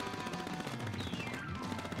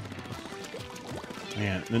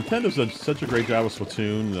 Man, Nintendo's done such a great job with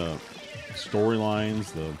Splatoon. The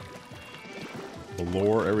storylines, the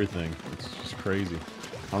lore, everything. It's just crazy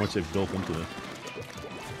how much they've built into it.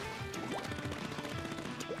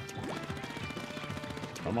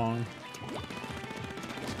 Come on.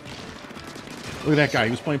 Look at that guy.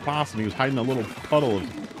 He was playing possum. He was hiding a little puddle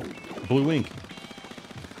of blue ink.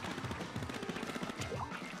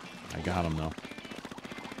 I got him though.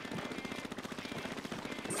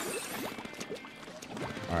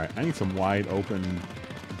 Alright, I need some wide open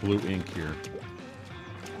blue ink here.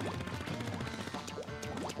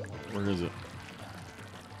 Where is it?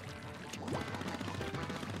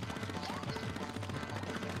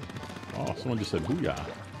 Oh, Someone just said booyah.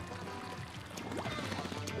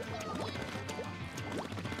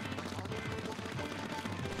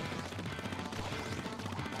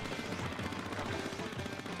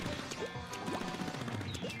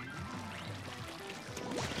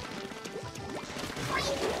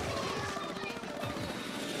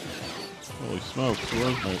 Holy smokes,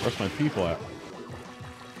 where's my people at?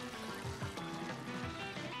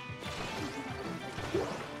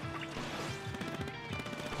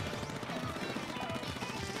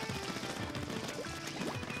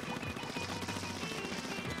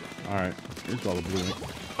 Alright, here's all the blue ink.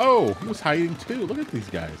 Oh, he was hiding too. Look at these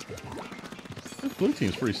guys. This blue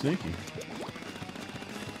team's pretty sneaky.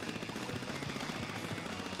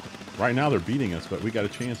 Right now they're beating us, but we got a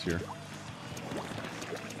chance here.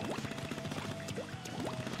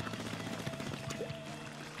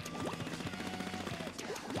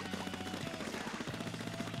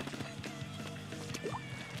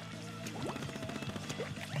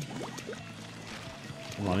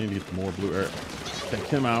 Come on, I need to get more blue air. Take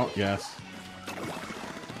him out, yes.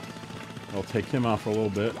 I'll take him out for a little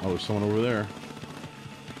bit. Oh, there's someone over there.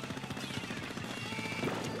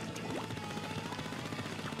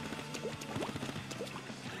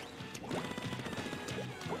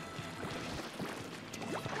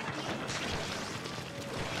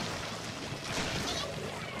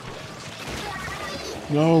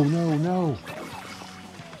 No, no, no.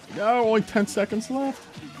 No, only 10 seconds left.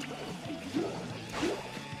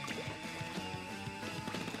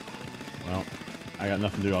 Well, I got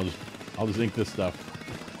nothing to do. I'll just ink this stuff.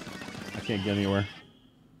 I can't get anywhere.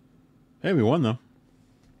 Hey, we won though.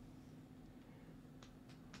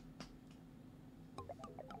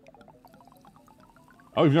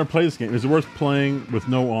 Oh, you've never played this game. Is it worth playing with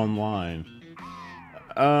no online?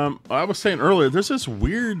 I was saying earlier, there's this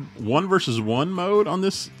weird 1 versus 1 mode on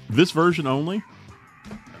this version only.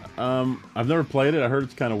 I've never played it. I heard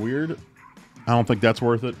it's kind of weird. I don't think that's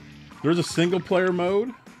worth it. There's a single player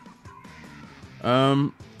mode.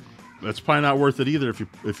 That's probably not worth it either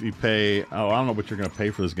if you pay. Oh, I don't know what you're gonna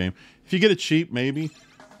pay for this game. If you get it cheap, maybe.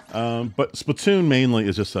 But Splatoon mainly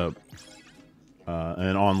is just an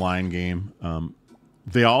online game.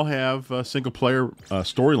 They all have single player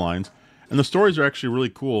storylines. And the stories are actually really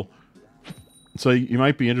cool. So you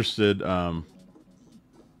might be interested. I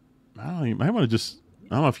don't know, you might want to just...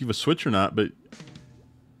 I don't know if you have a Switch or not, but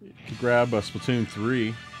you could grab Splatoon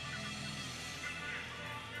 3.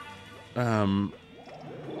 Because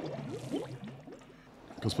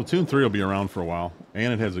Splatoon 3 will be around for a while.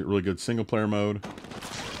 And it has a really good single-player mode.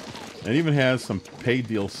 It even has some paid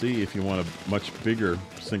DLC if you want a much bigger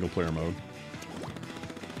single-player mode.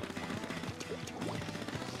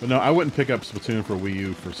 But no, I wouldn't pick up Splatoon for Wii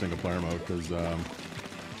U for single-player mode, because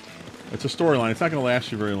it's a storyline. It's not going to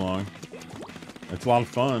last you very long. It's a lot of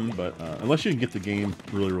fun, but unless you can get the game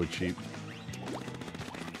really, really cheap.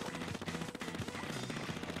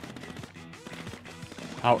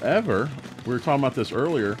 However, we were talking about this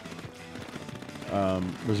earlier.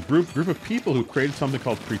 There's a group of people who created something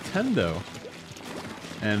called Pretendo,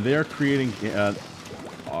 and they're creating. They're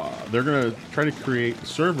going to try to create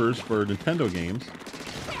servers for Nintendo games.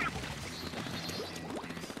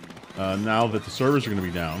 Now that the servers are going to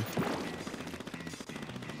be down.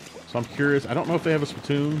 So I'm curious. I don't know if they have a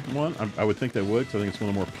Splatoon one. I would think they would, because I think it's one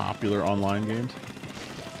of the more popular online games.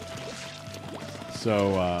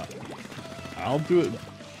 So I'll do it.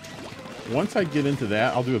 Once I get into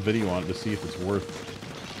that, I'll do a video on it to see if it's worth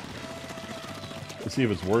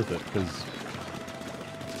it, because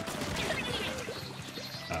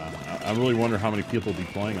I really wonder how many people will be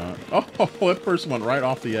playing on it. Oh, that person went right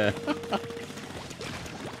off the edge.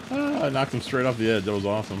 I knocked him straight off the edge. That was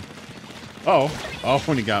awesome. Oh,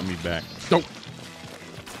 when he got me back. Don't.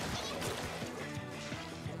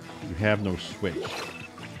 You have no Switch,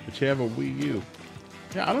 but you have a Wii U.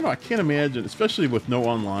 Yeah, I don't know. I can't imagine, especially with no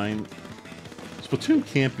online. Splatoon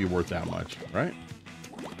can't be worth that much, right?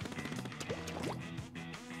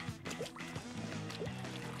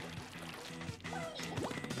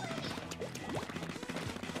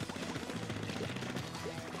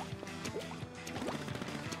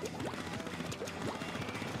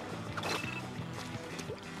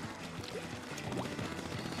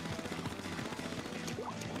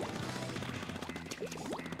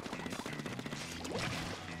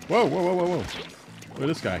 Whoa, whoa, whoa, whoa, whoa. Look at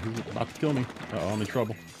this guy. He's about to kill me. Uh-oh, I'm in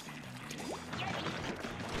trouble.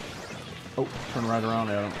 Oh, turn right around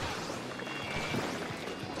at him.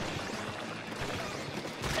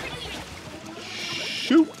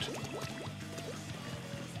 Shoot!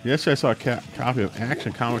 Yesterday I saw a copy of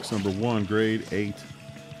Action Comics #1, grade 8.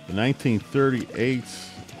 The 1938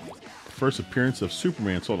 first appearance of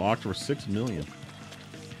Superman sold auction for $6 million.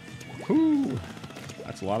 Whoo!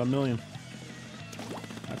 That's a lot of million.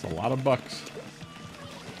 That's a lot of bucks.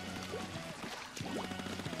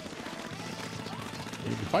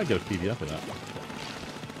 You can probably get a PDF of that.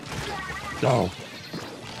 Oh!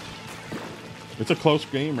 It's a close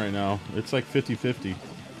game right now. It's like 50-50.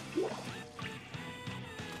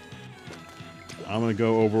 I'm going to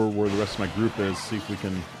go over where the rest of my group is, see if we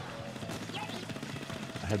can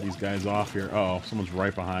head these guys off here. Uh oh, someone's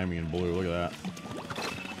right behind me in blue. Look at that.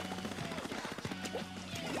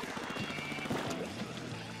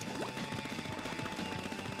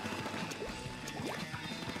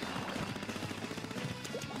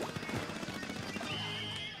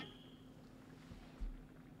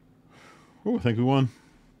 Oh, I think we won.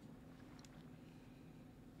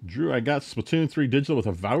 Drew, I got Splatoon 3 digital with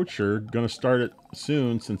a voucher. Gonna start it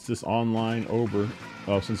soon since this online over.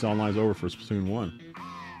 Oh, since the online's over for Splatoon 1.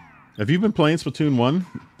 Have you been playing Splatoon 1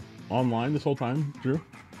 online this whole time, Drew?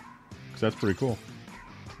 Because that's pretty cool.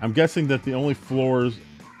 I'm guessing that the only floors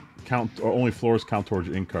count towards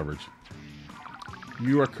ink coverage.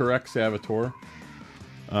 You are correct, Savitor.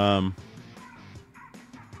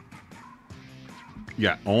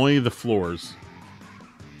 Yeah, only the floors.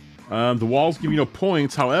 The walls give you no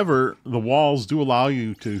points. However, the walls do allow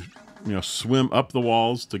you to, swim up the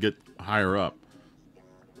walls to get higher up.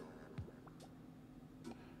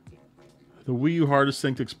 The Wii U hardest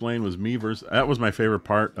thing to explain was Miiverse. That was my favorite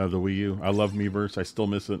part of the Wii U. I love Miiverse. I still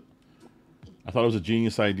miss it. I thought it was a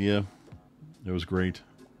genius idea. It was great.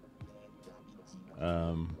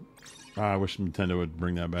 I wish Nintendo would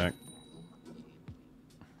bring that back.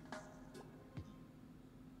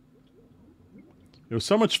 It was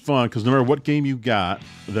so much fun because no matter what game you got,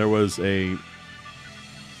 there was a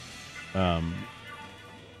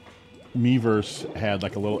Miiverse had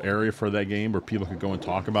like a little area for that game where people could go and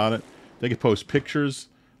talk about it. They could post pictures,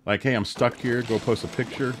 like, "Hey, I'm stuck here." Go post a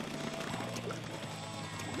picture,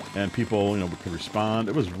 and people, could respond.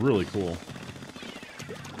 It was really cool.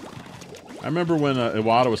 I remember when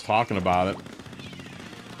Iwata was talking about it.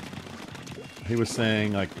 He was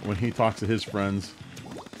saying, like, when he talks to his friends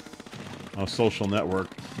on a social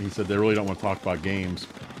network, he said they really don't want to talk about games,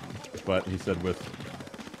 but he said with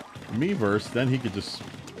Miiverse, then he could just,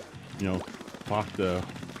 talk to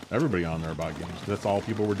everybody on there about games. That's all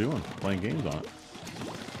people were doing, playing games on it.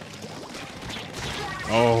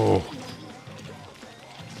 Oh.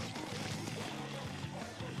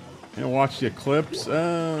 Watch the eclipse?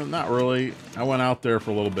 Not really. I went out there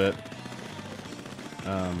for a little bit.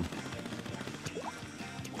 I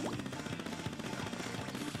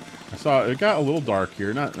saw it got a little dark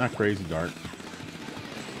here, not crazy dark.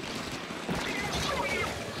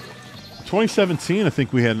 2017, I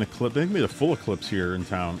think we had an eclipse. I think we had a full eclipse here in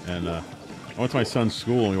town, and I went to my son's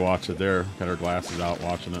school and we watched it there. Had our glasses out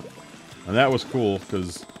watching it, and that was cool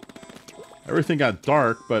because everything got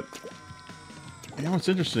dark. But what's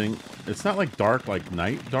interesting? It's not like dark, like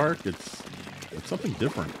night dark. It's something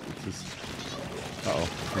different. It's just uh-oh,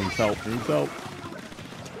 needs help. Needs help.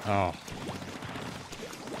 Oh.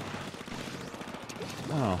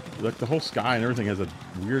 Oh, like the whole sky and everything has a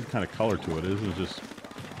weird kind of color to it. It isn't just...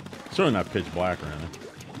 It's certainly not pitch black or anything.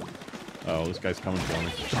 Oh, this guy's coming for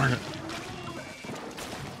me. Darn it.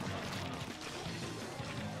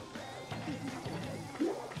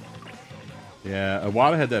 Yeah,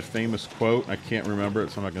 Iwata had that famous quote. I can't remember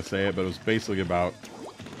it, so I'm not going to say it, but it was basically about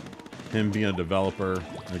him being a developer,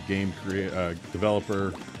 a game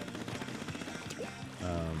developer.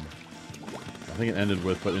 I think it ended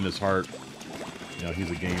with, but in his heart,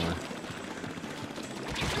 he's a gamer.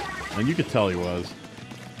 And you could tell he was.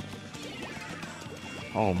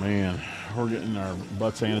 Oh, man. We're getting our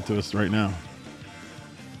butts handed to us right now.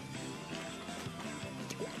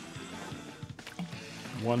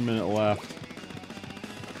 One minute left.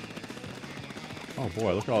 Oh,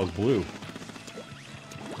 boy. Look at all this blue.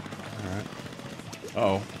 All right.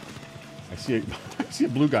 Uh-oh. I see a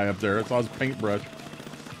blue guy up there. That's all his paintbrush.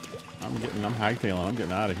 I'm hightailing. I'm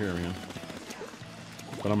getting out of here, man.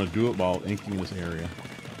 But I'm going to do it while inking this area.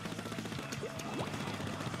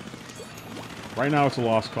 Right now it's a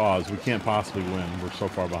lost cause. We can't possibly win. We're so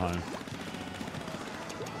far behind.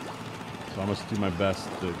 So I must do my best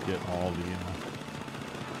to get all the...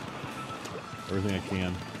 everything I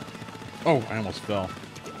can. Oh, I almost fell.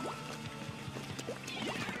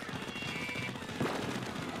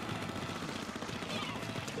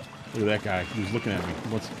 Look at that guy. He was looking at me.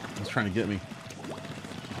 He's trying to get me.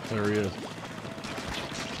 There he is.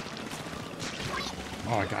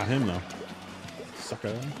 Oh, I got him though.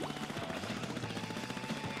 Sucker.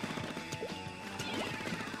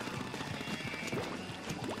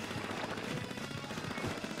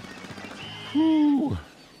 Whew.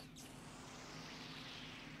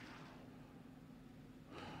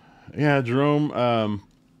 Yeah, Jerome.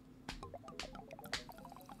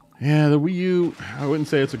 Yeah, the Wii U, I wouldn't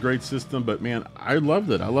say it's a great system, but man, I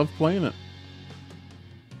loved it. I loved playing it.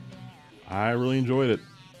 I really enjoyed it.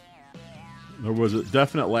 There was a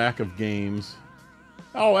definite lack of games.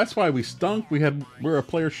 Oh, that's why we stunk. We're a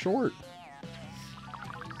player short.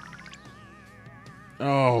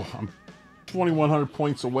 Oh, I'm 2,100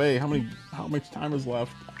 points away. How much time is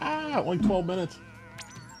left? Ah, only 12 minutes.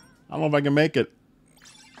 I don't know if I can make it.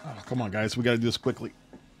 Oh, come on, guys. We got to do this quickly.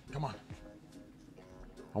 Come on.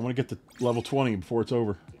 I want to get to level 20 before it's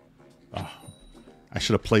over. Oh, I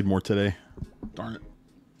should have played more today. Darn it.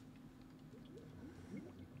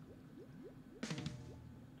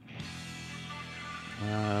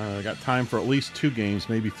 I got time for at least 2 games,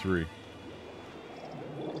 maybe 3.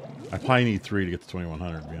 I probably need 3 to get to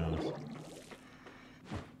 2,100, to be honest.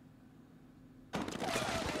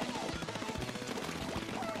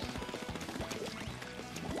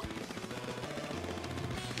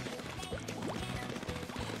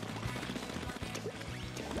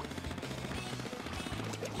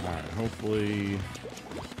 Alright, hopefully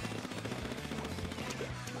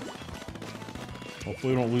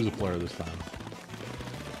we don't lose a player this time.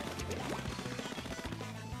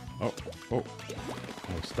 Oh,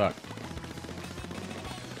 I'm stuck.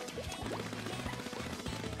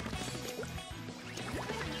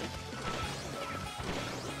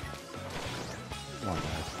 Come on,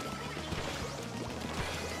 guys.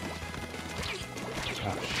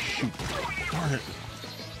 Ah, shoot. Darn it.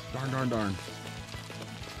 Darn.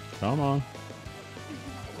 Come on.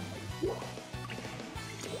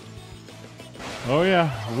 Oh yeah,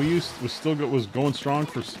 was going strong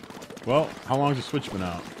for, well, how long has the Switch been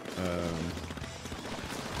out?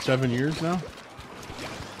 7 years now?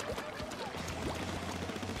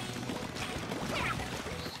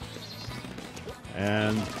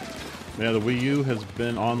 And yeah, the Wii U has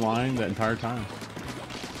been online that entire time.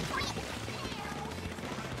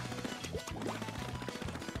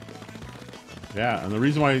 Yeah, and the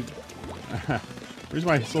reason why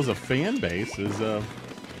it still has a fan base is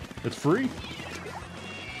it's free.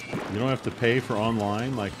 You don't have to pay for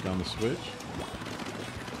online like on the Switch.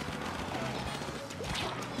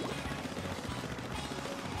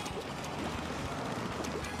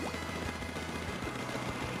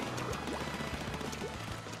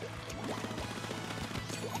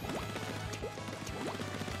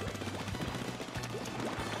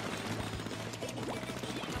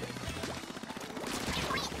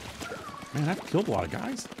 Man, I've killed a lot of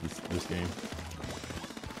guys this game.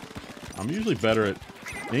 I'm usually better at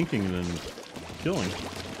inking than killing.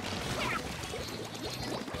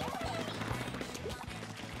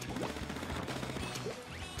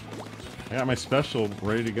 I got my special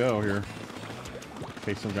ready to go here. In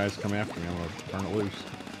case some guys come after me, I'm gonna turn it loose.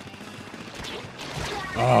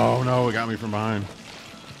 Oh no, it got me from behind.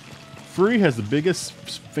 Free has the biggest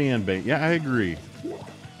fan base. Yeah, I agree.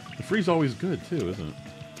 The free's always good too, isn't it?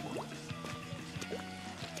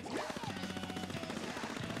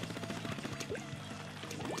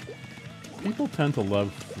 People tend to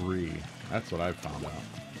love free. That's what I've found out.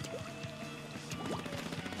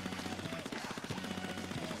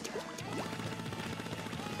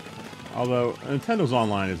 Although Nintendo's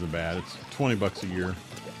online isn't bad. It's 20 bucks a year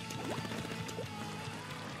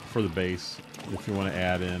for the base. If you want to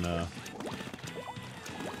add in a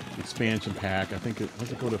expansion pack, I think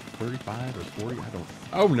does it go to 35 or 40? I don't.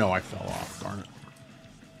 Oh no, I fell off. Darn it.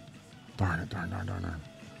 Darn.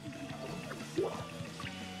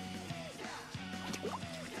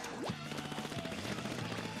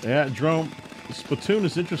 Yeah, Jerome, Splatoon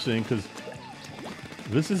is interesting because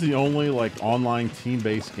this is the only like online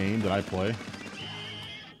team-based game that I play,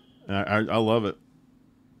 and I love it.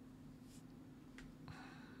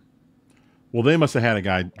 Well, they must have had a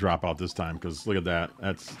guy drop out this time because look at that.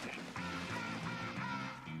 That's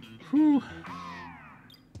whew.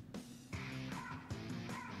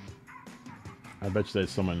 I bet you they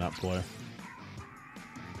someone not play.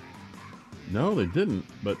 No, they didn't.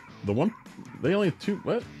 But the one. They only have 2.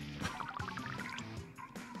 What?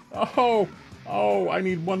 Oh! I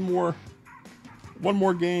need one more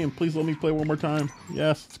game. Please let me play one more time.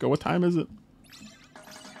 Yes, let's go. What time is it?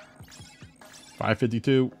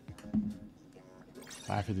 5:52.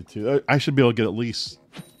 5:52. I should be able to get at least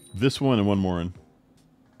this one and one more in.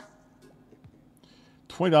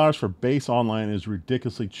 $20 for base online is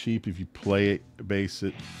ridiculously cheap if you play it, base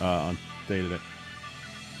it on day to day.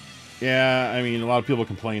 Yeah, I mean, a lot of people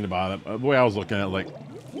complained about it. The way I was looking at it, like,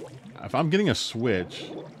 if I'm getting a Switch,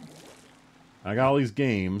 I got all these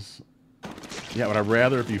games, Yeah, would I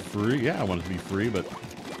rather it be free? Yeah, I want it to be free, but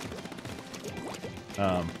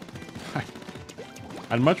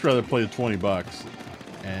I'd much rather play the 20 bucks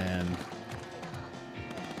and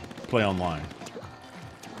play online.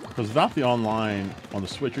 Because without the online on the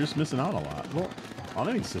Switch, you're just missing out a lot. Well, on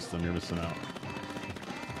any system, you're missing out.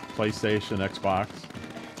 PlayStation, Xbox.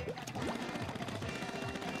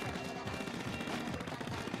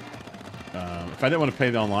 If I didn't want to pay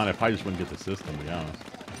the online, I probably just wouldn't get the system, to be honest.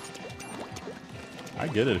 I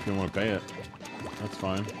get it if you want to pay it. That's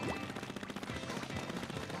fine.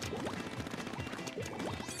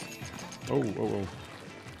 Oh, oh, oh.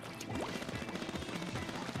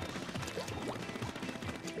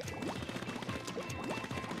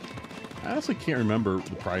 I honestly can't remember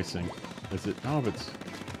the pricing. Is it? I don't know if it's...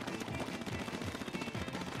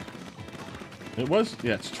 It was,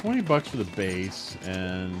 yeah, it's 20 bucks for the base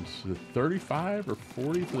and the 35 or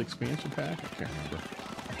 40 for the expansion pack. I can't remember.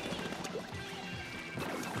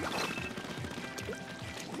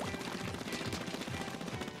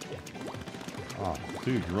 Oh,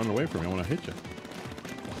 dude, you're running away from me. I want to hit you.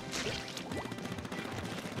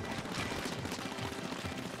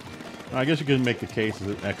 I guess you could make the case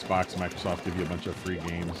that Xbox and Microsoft give you a bunch of free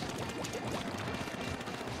games.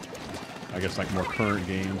 I guess like more current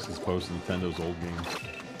games as opposed to Nintendo's old games.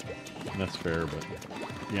 And that's fair, but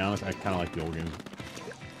to be honest, I kind of like the old games.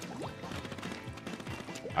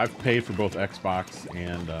 I've paid for both Xbox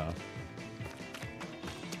and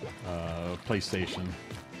PlayStation,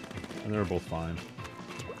 and they're both fine.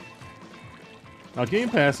 Now Game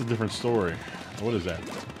Pass is a different story. What is that?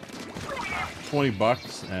 20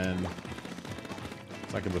 bucks and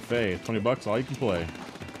it's like a buffet. 20 bucks, all you can play.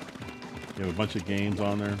 You have a bunch of games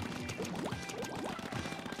on there.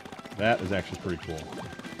 That is actually pretty cool.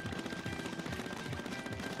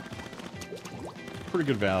 Pretty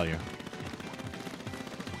good value.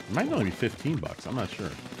 It might only be 15 bucks. I'm not sure.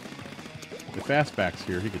 The Fastback's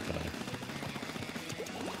here. He could tell you.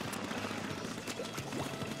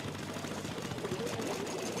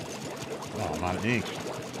 Oh, a lot of ink.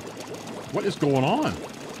 What is going on?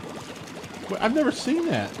 I've never seen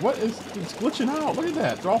that. What is... It's glitching out. Look at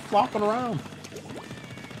that. They're all flopping around.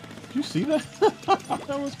 Did you see that?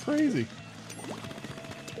 That was crazy.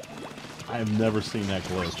 I have never seen that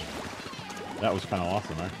glitch. That was kind of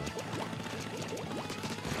awesome, actually.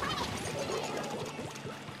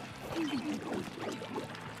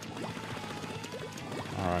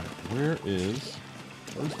 Alright,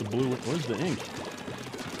 where's the blue, where's the ink?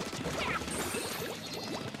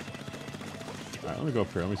 Alright, let me go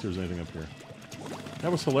up here. Let me see if there's anything up here.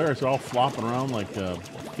 That was hilarious. They're all flopping around like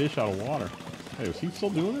fish out of water. Hey, was he still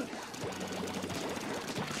doing it?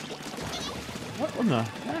 What in the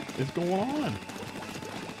heck is going on?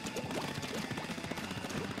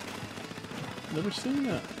 Never seen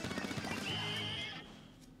that.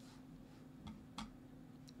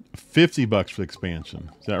 50 bucks for the expansion.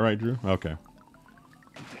 Is that right, Drew? Okay.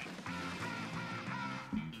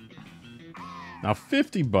 Now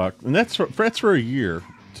 50 bucks, and that's for a year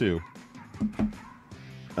too.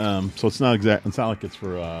 So it's not exact. It's not like it's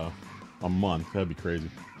for a month. That'd be crazy.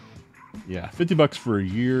 Yeah, 50 bucks for a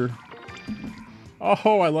year.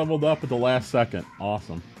 Oh, I leveled up at the last second.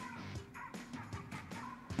 Awesome.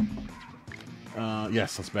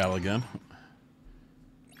 Yes, let's battle again.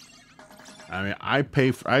 I mean, I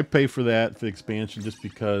pay for that for the expansion just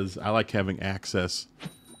because I like having access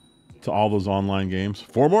to all those online games.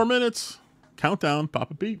 4 more minutes. Countdown.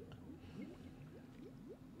 Papa Pete.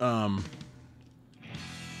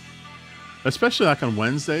 Especially like on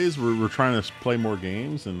Wednesdays, we're trying to play more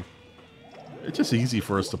games, and it's just easy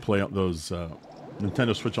for us to play those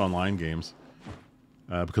Nintendo Switch Online games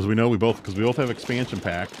because we both have expansion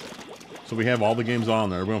pack, so we have all the games on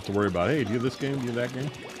there. We don't have to worry about, hey, do you have this game? Do you have that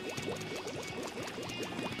game?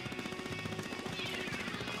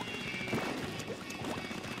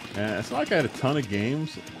 And it's not like I had a ton of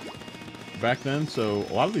games back then, so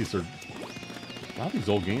a lot of these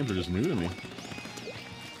old games are just new to me.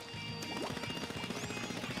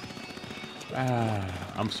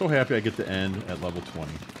 I'm so happy I get to end at level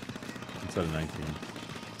 20 instead of 19.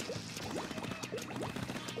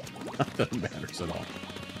 That doesn't matter at all.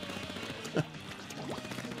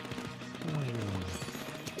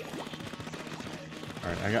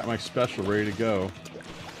 Alright, I got my special ready to go.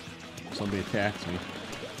 Somebody attacks me.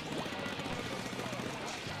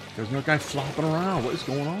 There's no guy flopping around. What is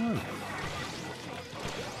going on?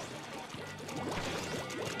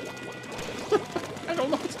 I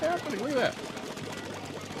don't know what's happening. Look at that.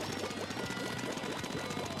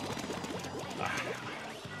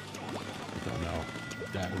 I don't know.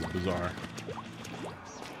 That is bizarre.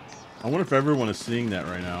 I wonder if everyone is seeing that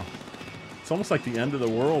right now. It's almost like the end of the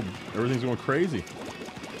world. Everything's going crazy.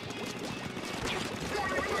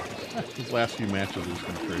 These last few matches are just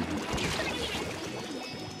going crazy.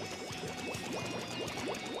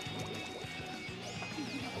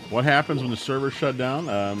 What happens when the servers shut down?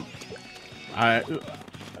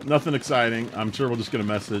 Nothing exciting. I'm sure we'll just get a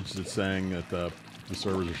message that's saying that the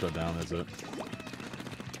servers are shut down. That's it.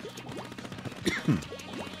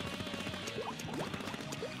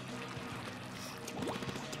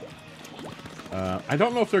 I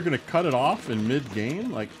don't know if they're going to cut it off in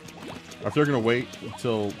mid-game, like, or if they're going to wait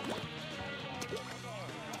until,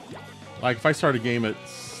 like, if I start a game at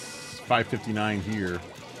 5:59 here,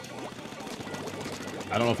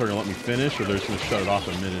 I don't know if they're going to let me finish or they're just going to shut it off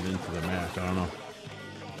a minute into the match. I don't know.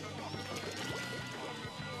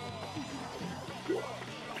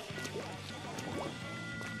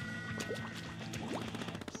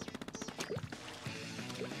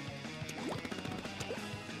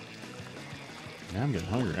 Man, I'm getting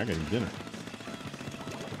hungry. I gotta eat dinner.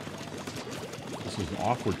 This is an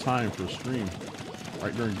awkward time for a stream.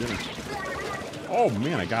 Right during dinner. Oh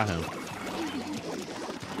man, I got him.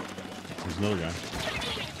 There's another guy.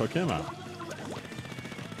 Took him out.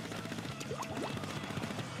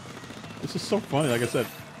 This is so funny. Like I said,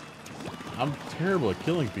 I'm terrible at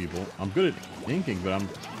killing people. I'm good at inking, but I feel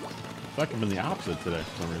like I'm in the opposite today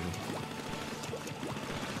for some reason.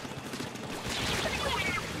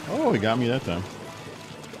 Oh, he got me that time.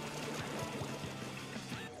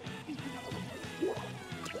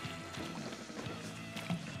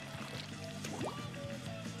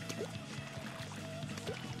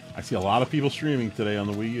 I see a lot of people streaming today on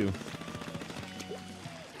the Wii U.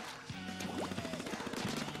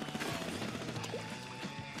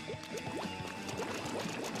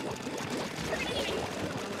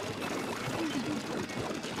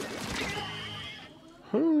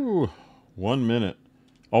 Whew. 1 minute.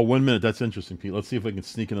 Oh, 1 minute. That's interesting, Pete. Let's see if we can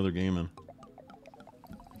sneak another game in.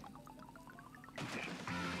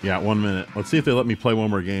 Yeah, 1 minute. Let's see if they let me play one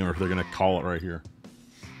more game or if they're going to call it right here.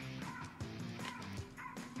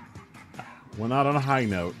 Went out on a high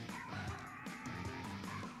note.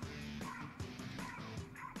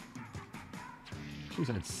 Jeez,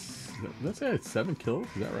 let's say I had 7 kills.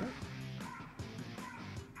 Is that right?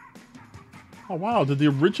 Oh, wow. Did the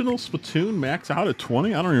original Splatoon max out at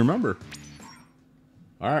 20? I don't even remember.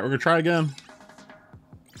 All right, we're going to try again.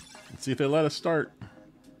 Let's see if they let us start.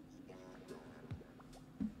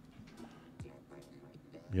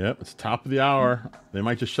 Yep, it's top of the hour. They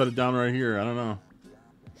might just shut it down right here. I don't know.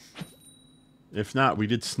 If not, we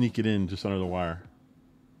did sneak it in just under the wire.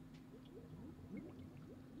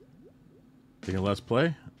 Taking a let's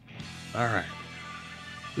play. All right.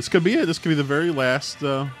 This could be it. This could be the very last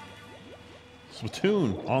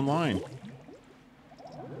Splatoon online.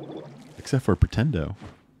 Except for Pretendo.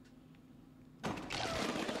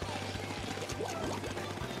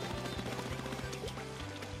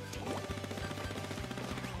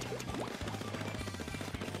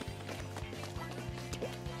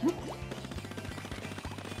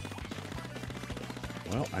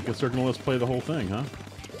 Well, I guess they're going to let us play the whole thing, huh?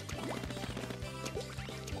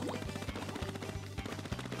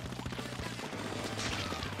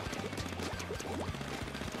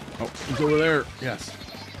 Oh, he's over there. Yes.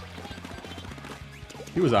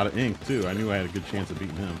 He was out of ink, too. I knew I had a good chance of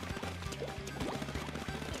beating him.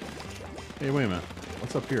 Hey, wait a minute.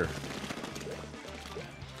 What's up here?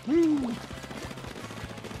 Woo!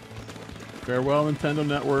 Farewell, Nintendo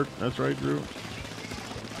Network. That's right, Drew.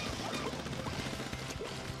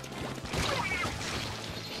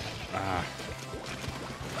 Ah.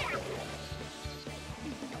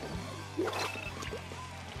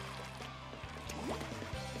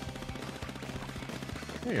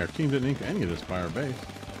 Hey, our team didn't ink any of this by our base.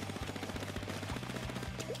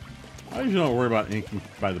 I usually don't worry about inking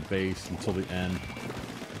by the base until the end.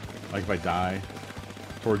 Like if I die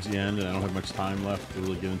towards the end and I don't have much time left to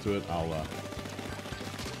really get into it, I'll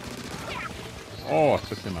oh, I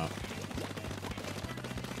took him out.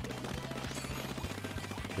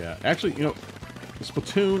 Yeah, actually, you know,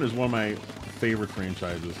 Splatoon is one of my favorite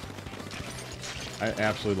franchises. I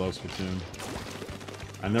absolutely love Splatoon.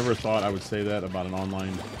 I never thought I would say that about an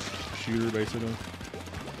online shooter, basically.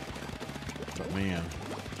 But man,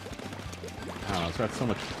 I don't know, it's got so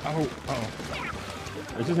much,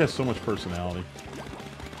 it just has so much personality.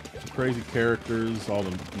 The crazy characters, all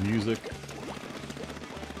the music.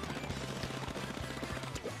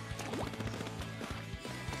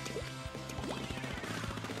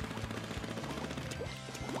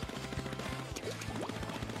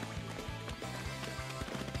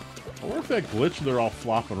 I wonder if that glitch, they're all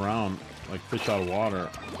flopping around like fish out of water.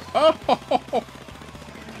 Oh!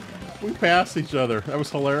 We passed each other. That was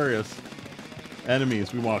hilarious.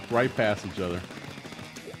 Enemies. We walked right past each other.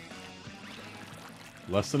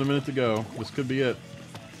 Less than a minute to go. This could be it.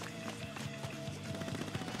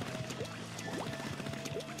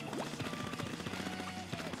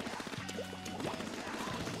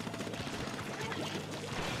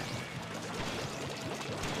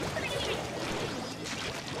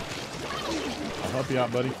 I'll help you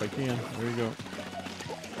out, buddy, if I can. There you go.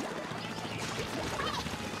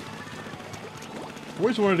 I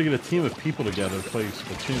always wanted to get a team of people together to play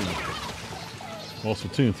Splatoon. Well,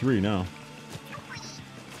 Splatoon 3 now.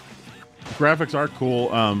 The graphics are cool.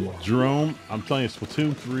 Jerome, I'm telling you,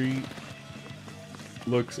 Splatoon 3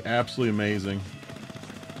 looks absolutely amazing.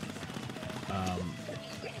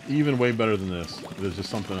 Even way better than this. There's just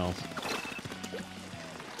something else.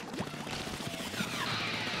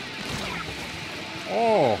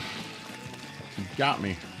 Oh! You got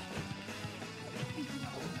me.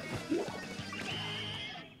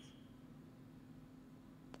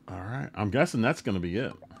 Alright, I'm guessing that's going to be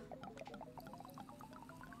it.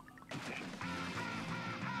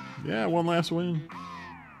 Yeah, one last win.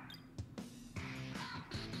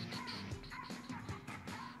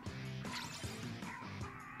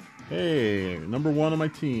 Hey, number 1 on my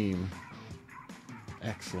team.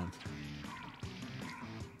 Excellent.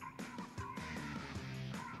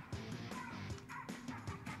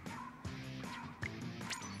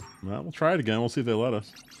 Well, we'll try it again. We'll see if they let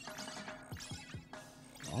us.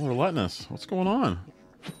 Oh, they're letting us. What's going on?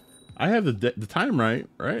 I have the time right?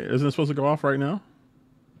 Isn't it supposed to go off right now?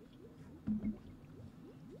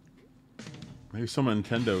 Maybe someone at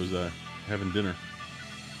Nintendo's having dinner.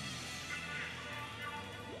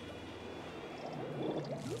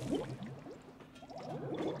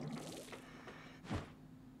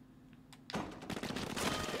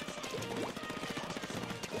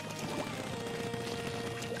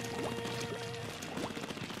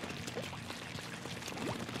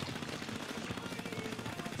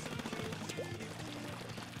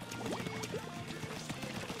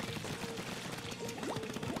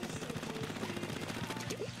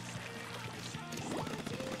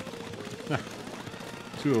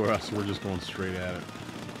 Two of us, we're just going straight at it.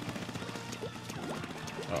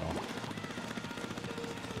 Uh-oh.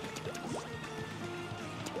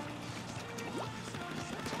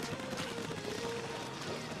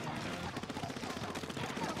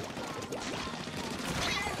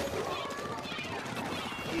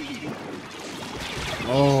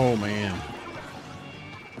 Oh, man.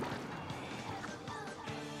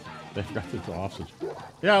 They forgot to do offset.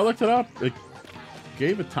 Yeah, I looked it up. It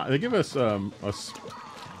gave a time. They give us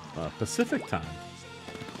Pacific time,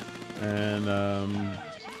 and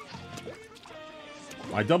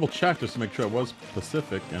I double checked just to make sure it was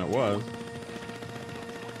Pacific, and it was.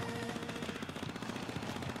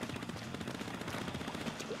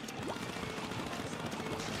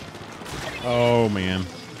 Oh man,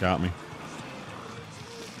 got me.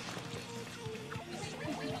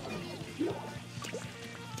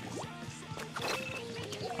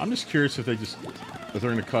 I'm just curious if they're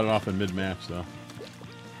going to cut it off in mid-match though.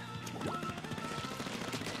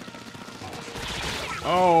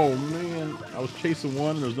 Oh man, I was chasing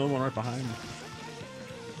one and there's no one right behind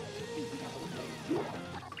me.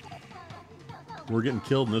 We're getting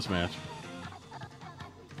killed in this match.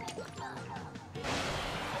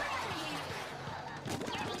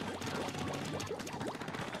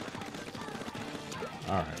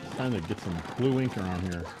 Alright, time to get some blue ink around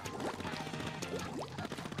here.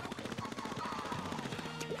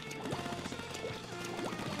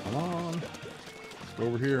 Come on. Let's go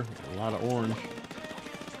over here. A lot of orange.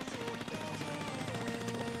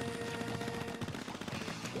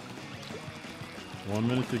 One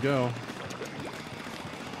minute to go.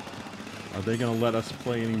 Are they going to let us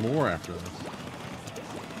play any more after this?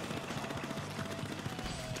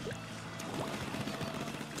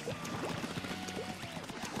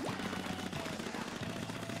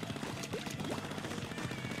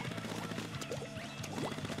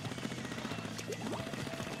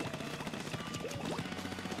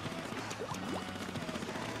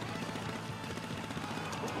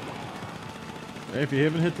 Hey, if you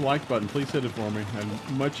haven't hit the like button, please hit it for me.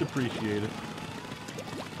 I'd much appreciate it.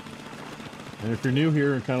 And if you're new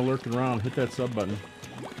here and kind of lurking around, hit that sub button.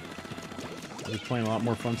 We're just playing a lot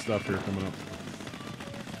more fun stuff here coming up.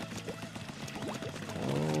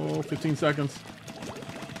 Oh, 15 seconds.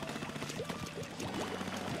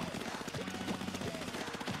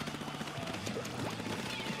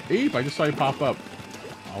 Eep, I just saw you pop up.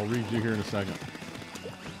 I'll read you here in a second.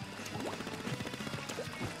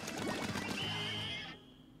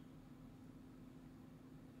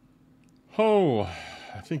 Oh,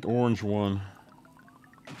 think orange won.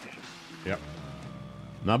 Yep.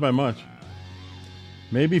 Not by much.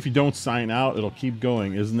 Maybe if you don't sign out, it'll keep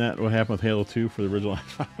going. Isn't that what happened with Halo 2 for the original?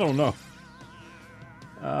 I don't know.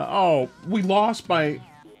 Oh, we lost by...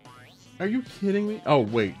 Are you kidding me? Oh,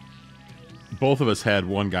 wait. Both of us had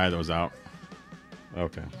one guy that was out.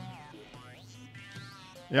 Okay.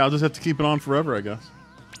 Yeah, I'll just have to keep it on forever, I guess.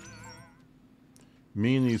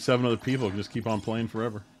 Me and these 7 other people can just keep on playing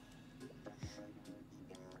forever.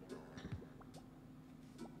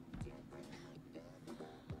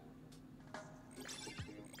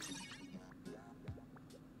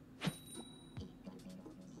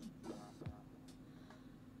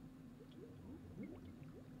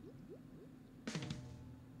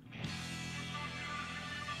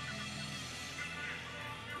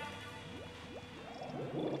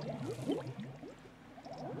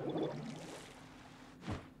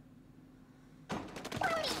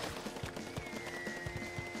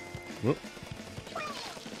 Whoop.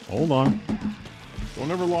 Hold on. Don't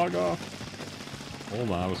ever log off. Hold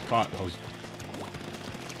on, I was caught. I was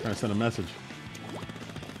trying to send a message.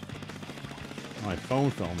 My phone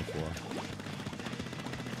fell on the floor.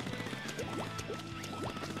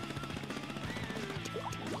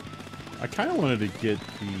 I kind of wanted to get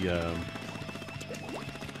the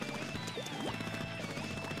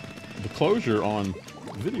closure on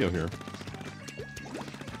video here.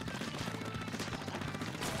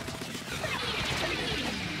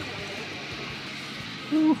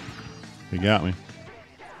 Whew. He got me.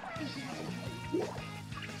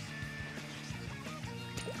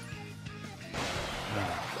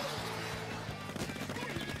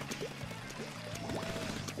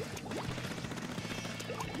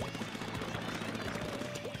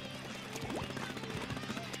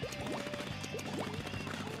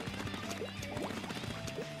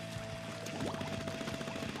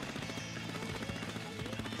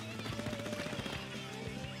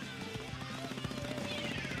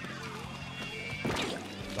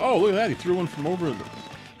 Oh, look at that. He threw one from over the...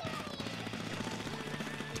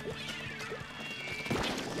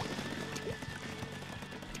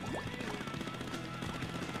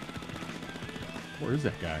 Where is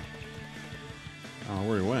that guy? I don't know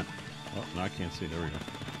where he went. Oh, no, I can't see. There we go.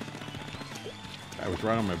 Guy was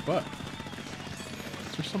right on my butt.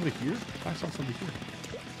 Is there somebody here? I saw somebody here.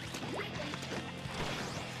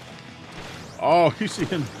 Oh, you see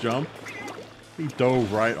him jump? He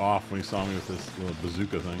dove right off when he saw me with this little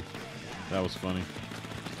bazooka thing. That was funny.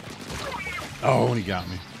 Oh, and he got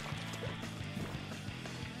me.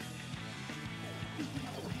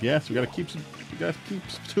 Yes, we gotta keep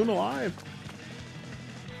Splatoon alive.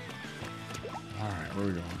 All right, where are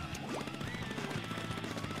we going?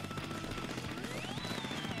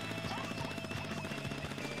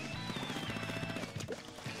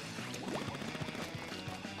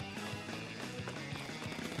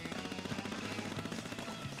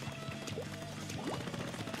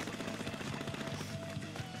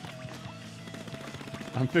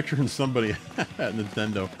 I'm picturing somebody at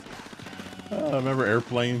Nintendo. Remember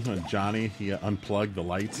Airplane when Johnny, he unplugged the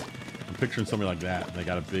lights? I'm picturing somebody like that. And they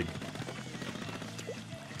got a big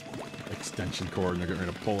extension cord and they're getting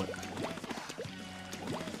ready to pull it.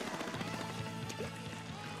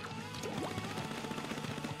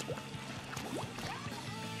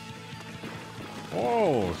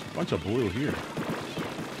 Oh, there's a bunch of blue here.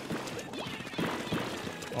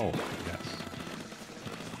 Oh, yes.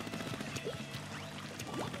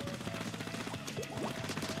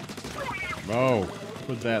 Oh,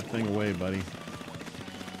 put that thing away, buddy.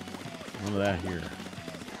 None of that here.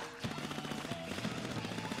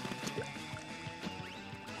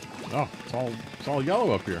 Oh, it's all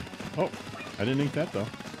yellow up here. Oh, I didn't ink that though.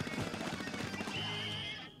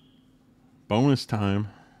 Bonus time.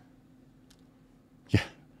 Yeah.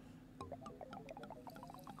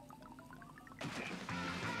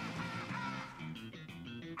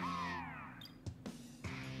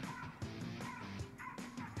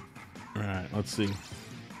 All right, let's see.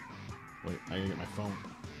 Wait, I gotta get my phone.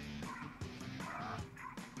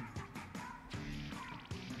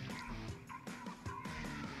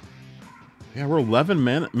 Yeah, we're 11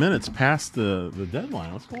 minutes past the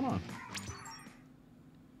deadline. What's going on?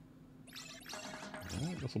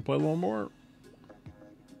 Well, guess we'll play a little more.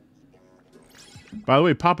 By the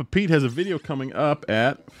way, Papa Pete has a video coming up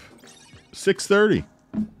at 6:30.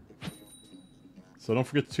 So don't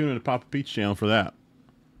forget to tune in to Papa Pete's channel for that.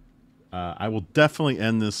 I will definitely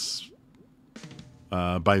end this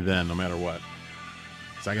by then, no matter what.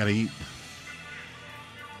 Because I gotta eat.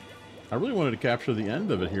 I really wanted to capture the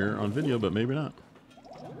end of it here on video, but maybe not.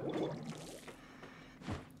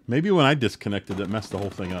 Maybe when I disconnected, it messed the whole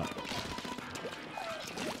thing up.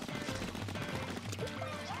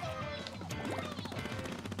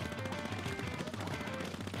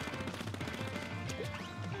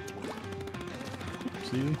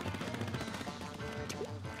 easy.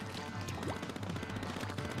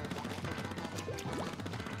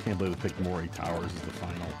 Can't believe they picked Mori Towers as the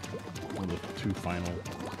final, one of the 2 final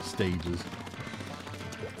stages.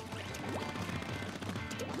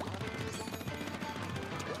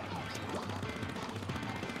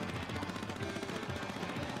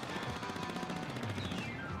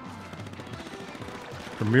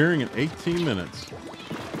 Premiering in 18 minutes.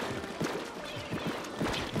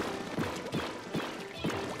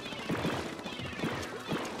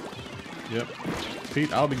 Yep.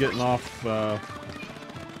 Pete, I'll be getting off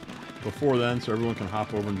before then so everyone can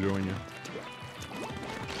hop over and join you.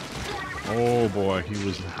 Oh boy, he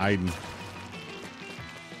was hiding.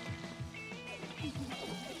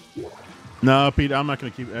 No, Pete, I'm not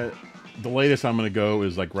going to keep... the latest I'm going to go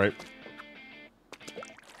is like right...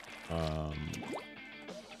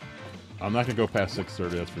 I'm not going to go past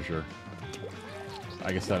 6:30, that's for sure.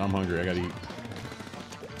 Like I said, I'm hungry. I got to eat.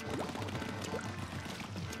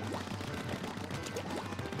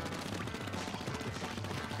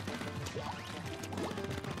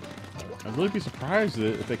 I'd really be surprised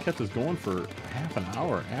if they kept us going for half an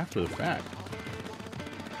hour after the fact.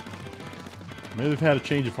 Maybe they've had a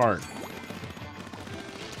change of heart.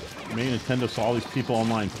 Maybe Nintendo saw all these people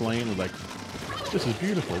online playing and was like, this is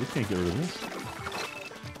beautiful. We can't get rid of this.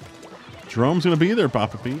 Jerome's going to be there,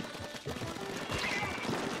 Papa Pete.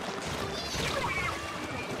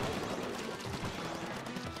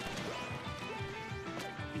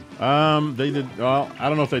 They did, well, I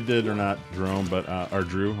don't know if they did or not, Jerome, but, or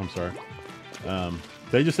Drew, I'm sorry.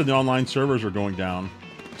 They just said the online servers are going down.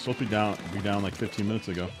 It's supposed to be down like 15 minutes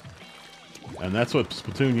ago. And that's what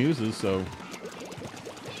Splatoon uses, so.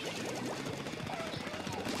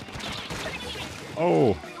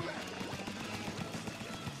 Oh.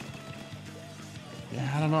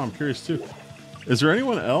 Yeah, I don't know. I'm curious too. Is there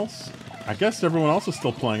anyone else? I guess everyone else is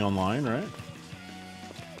still playing online, right?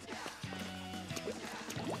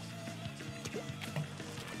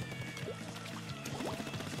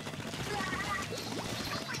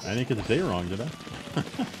 I didn't get the day wrong, did I?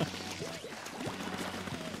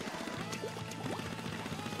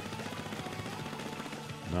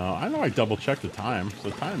 No, I know I double checked the time, so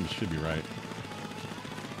the time should be right.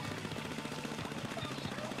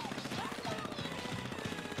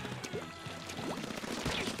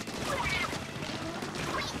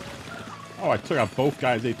 Oh, I took out both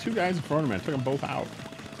guys. They had 2 guys in front of me. I took them both out.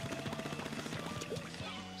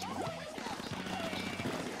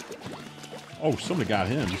 Oh, somebody got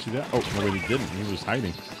him. You see that? Oh, no, he didn't. He was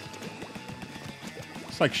hiding.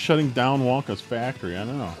 It's like shutting down Wonka's factory. I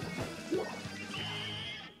don't know.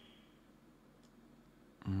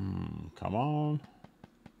 Come on.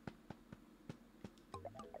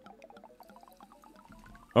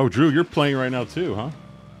 Oh, Drew, you're playing right now too, huh?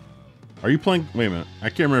 Are you playing? Wait a minute. I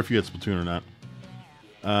can't remember if you had Splatoon or not.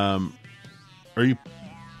 Are you...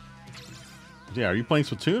 Yeah, are you playing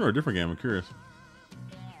Splatoon or a different game? I'm curious.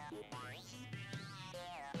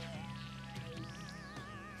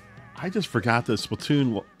 I just forgot that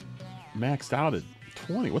Splatoon maxed out at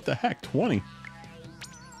 20. What the heck? 20?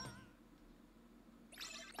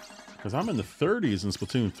 Because I'm in the 30s in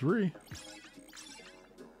Splatoon 3.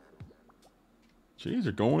 Jeez,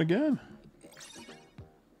 they're going again.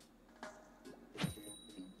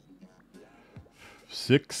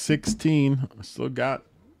 $6-16. I still got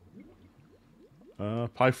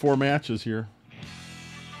probably 4 matches here.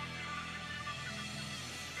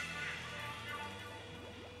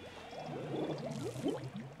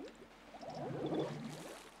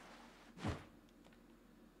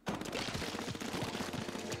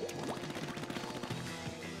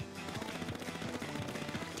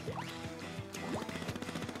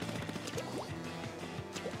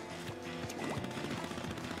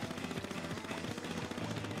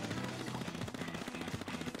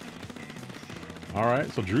 All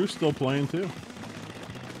right, so Drew's still playing too.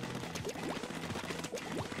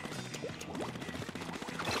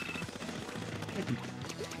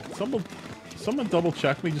 Someone double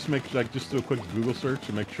check me, just make sure, like, just do a quick Google search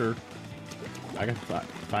and make sure I got the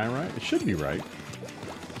time right. It should be right.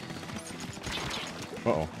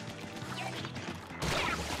 Uh-oh.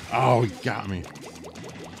 Oh, he got me.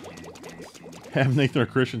 Have Nathan or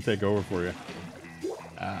Christian take over for you.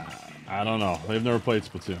 I don't know. They've never played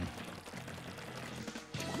Splatoon.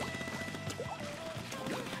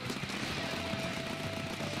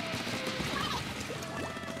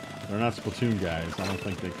 They're not Splatoon guys. I don't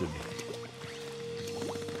think they could.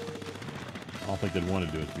 I don't think they'd want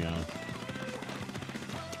to do it, to be honest.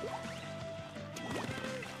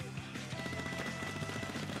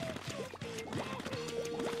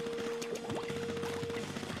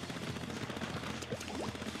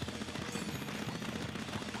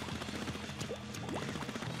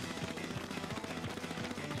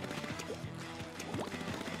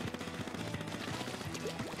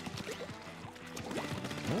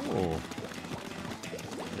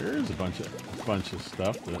 There's a bunch of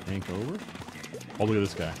stuff to ink over. Oh, look at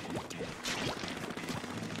this guy.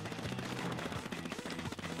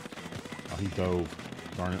 Oh, he dove.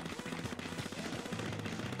 Darn it.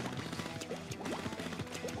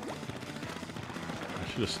 I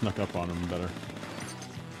should have snuck up on him better.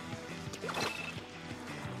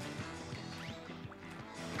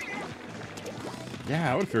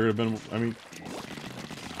 Yeah, I would figure it would have been, I mean,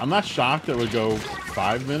 I'm not shocked that it would go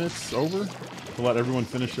 5 minutes over to let everyone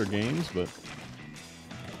finish their games, but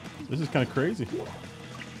this is kind of crazy.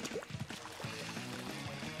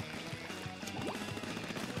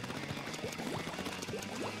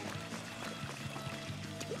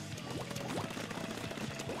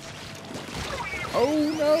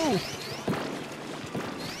 Oh no!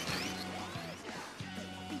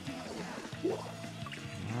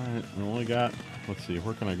 Alright, we only got, let's see,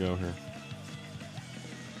 where can I go here?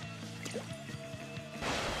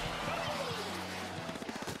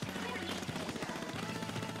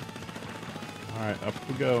 Alright, up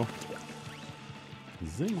we go.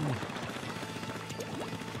 Zing.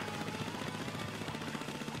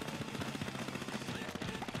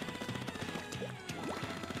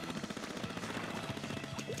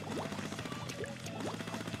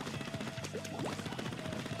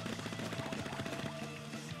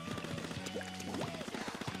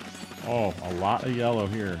 Oh, a lot of yellow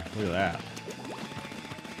here. Look at that.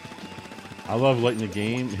 I love late in the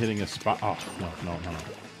game hitting a spot. Oh, no.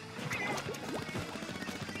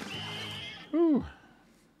 Whew.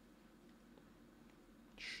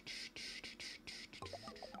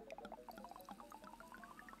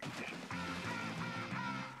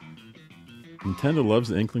 Nintendo loves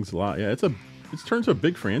the Inklings a lot. Yeah, it's turned to a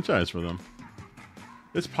big franchise for them.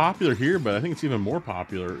 It's popular here, but I think it's even more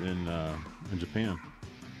popular in Japan.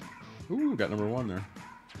 Ooh, got number 1 there.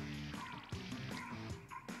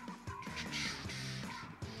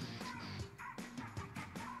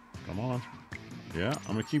 Come on. Yeah,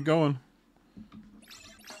 I'm gonna keep going.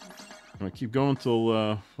 I'm gonna keep going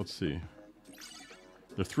till let's see.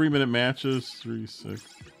 They're 3-minute matches, 3, 6.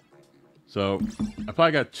 So I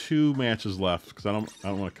probably got 2 matches left because I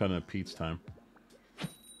don't want to cut into Pete's time.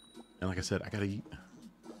 And like I said, I gotta eat.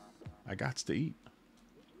 I gots to eat.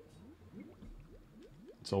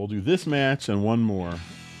 So we'll do this match and 1 more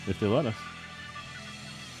if they let us.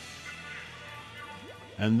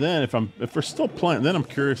 And then if we're still playing, then I'm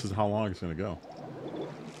curious as to how long it's gonna go.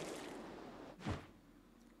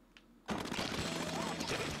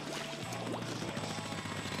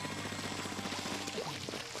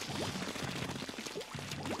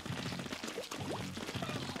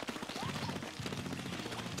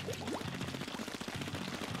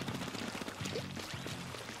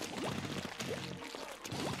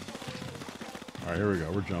 All right, here we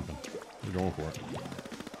go. We're jumping. We're going for it.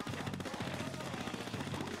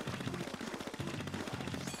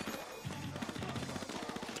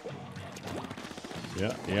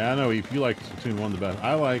 Yeah, I know. If you like Splatoon 1 the best,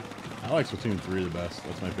 I like Splatoon 3 the best.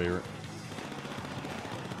 That's my favorite.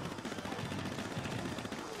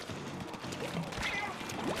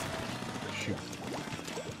 Shoot.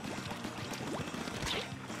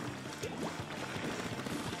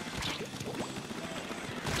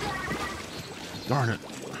 Darn it.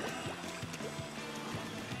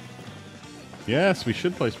 Yes, we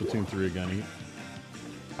should play Splatoon 3 again.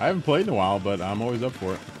 I haven't played in a while, but I'm always up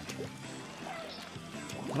for it.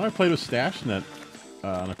 I know I played with Stashnet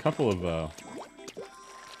on a couple of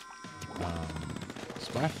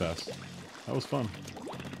Splatfest. That was fun.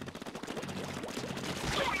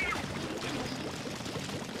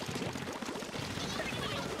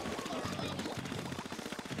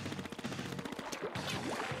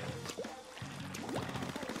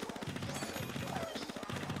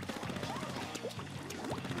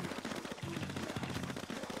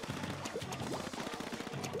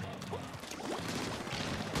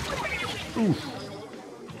 Oof.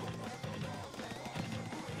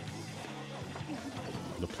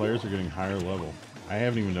 The players are getting higher level. I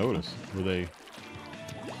haven't even noticed. Were they?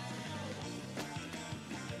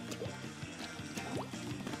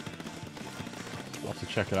 I'll have to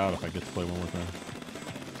check it out if I get to play one more time.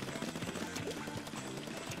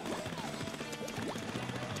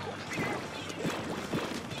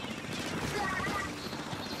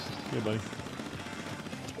 Hey, buddy.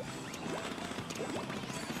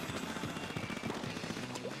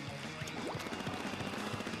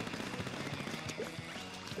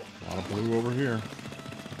 A lot of blue over here.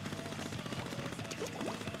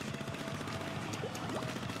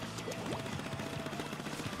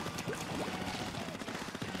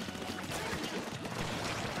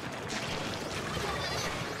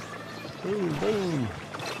 Boom, boom.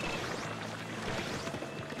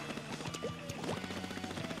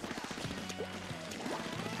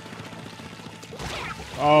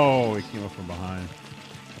 Oh, he came up from behind.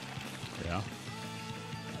 Yeah.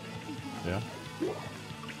 Yeah.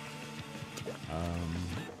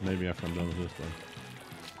 Maybe after I'm done with this one.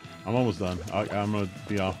 I'm almost done. I'm gonna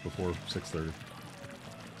be off before 6:30.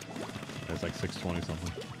 It's like 6:20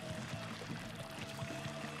 something.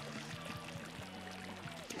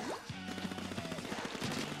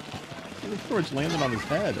 George landed on his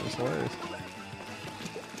head. That was hilarious.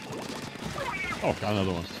 Oh, got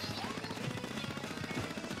another one.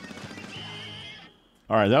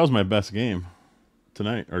 All right, that was my best game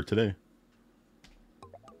tonight or today.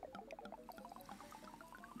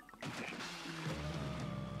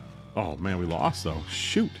 Oh man, we lost though.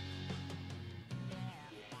 Shoot.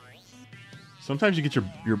 Sometimes you get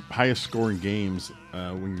your highest scoring games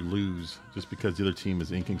when you lose, just because the other team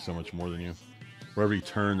is inking so much more than you. For every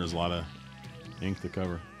turn, there's a lot of ink to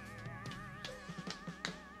cover.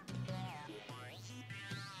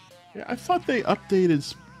 Yeah, I thought they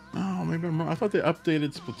updated. Oh, maybe I'm wrong. I thought they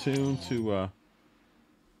updated Splatoon to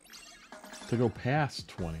go past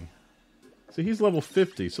 20. See, he's level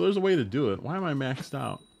 50, so there's a way to do it. Why am I maxed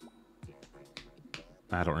out?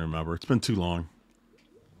 I don't remember. It's been too long.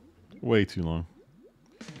 Way too long.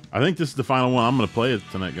 I think this is the final one. I'm going to play it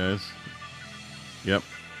tonight, guys. Yep.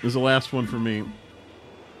 This is the last one for me.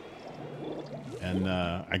 And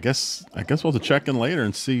I guess we'll have to check in later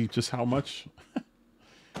and see just how much,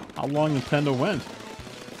 how long Nintendo went.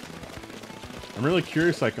 I'm really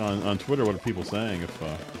curious, like on Twitter, what are people saying? If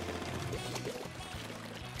I'll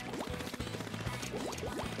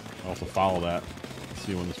have to follow that,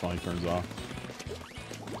 see when this finally turns off.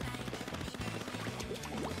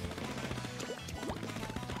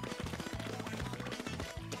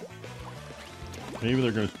 Maybe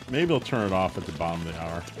they'll turn it off at the bottom of the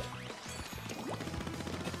hour.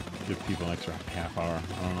 Give people an extra half hour.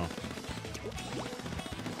 I don't know.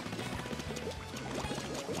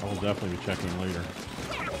 I will definitely be checking later.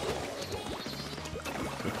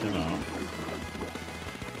 Took him out.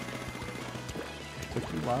 Took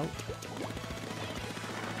you out.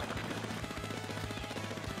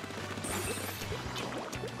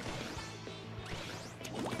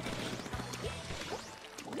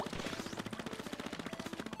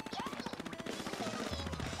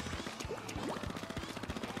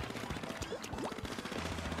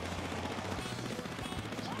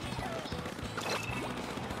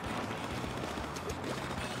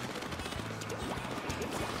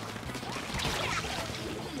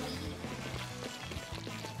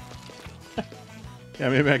 Yeah,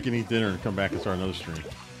 maybe I can eat dinner and come back and start another stream.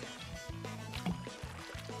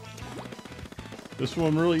 This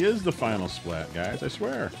one really is the final Splat, guys, I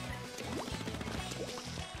swear.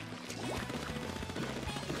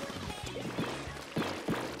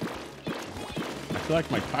 I feel like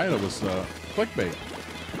my title was clickbait.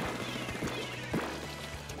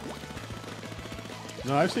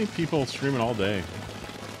 No, I've seen people streaming all day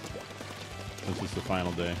since it's the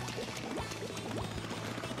final day.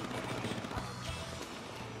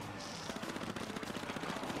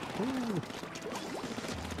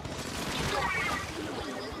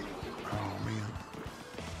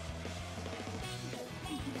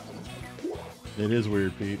 It is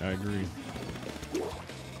weird, Pete. I agree.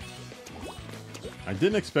 I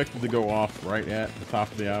didn't expect it to go off right at the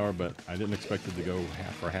top of the hour, but I didn't expect it to go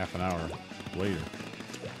for half an hour later.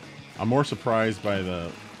 I'm more surprised by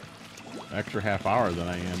the extra half hour than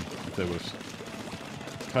I am if they was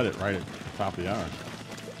cut it right at the top of the hour.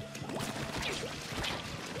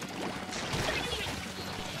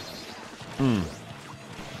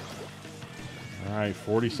 All right,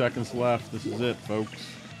 40 seconds left. This is it, folks.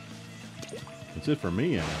 That's it for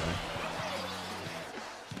me, anyway.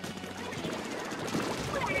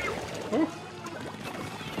 Oh.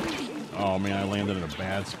 Oh, man, I landed in a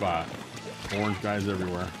bad spot. Orange guys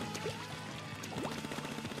everywhere.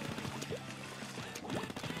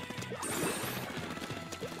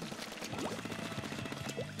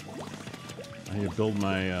 I need to build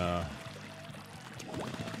my,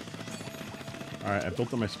 Alright, I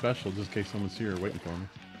built up my special just in case someone's here waiting for me.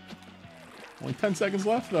 Only 10 seconds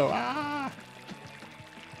left, though. Ah!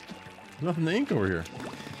 There's nothing to ink over here.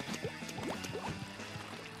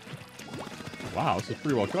 Wow, this is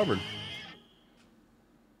pretty well covered.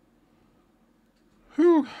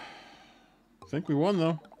 Whew. I think we won,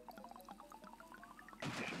 though.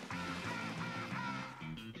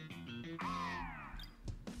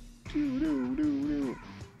 Doo-doo-doo-doo.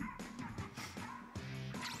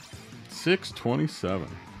 627.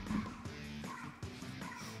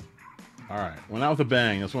 Alright, went out with a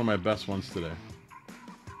bang. That's one of my best ones today.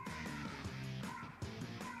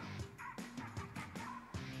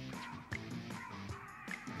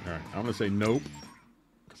 Alright, I'm going to say nope.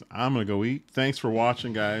 I'm going to go eat. Thanks for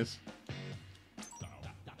watching, guys.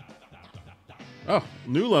 Oh,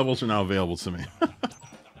 new levels are now available to me.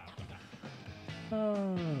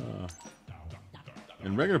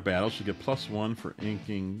 In regular battles, you get +1 for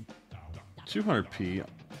inking 200p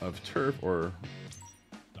of turf or...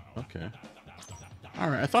 Okay.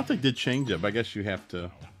 Alright, I thought they did change it, but I guess you have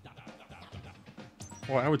to...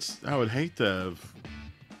 Well, I would hate to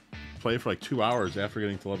play for like 2 hours after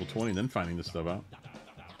getting to level 20 and then finding this stuff out.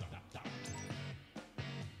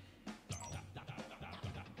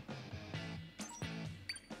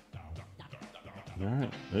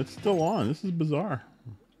 Alright, it's still on. This is bizarre.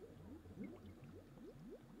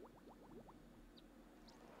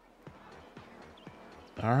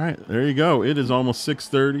 Alright, there you go. It is almost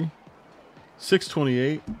 6:30.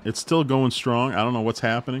 6:28. It's still going strong. I don't know what's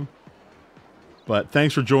happening. But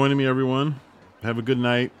thanks for joining me, everyone. Have a good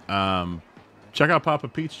night. Check out Papa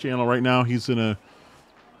Pete's channel right now. He's in a,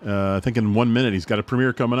 I think in 1 minute, he's got a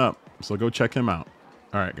premiere coming up. So go check him out.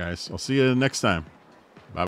 All right, guys. I'll see you next time.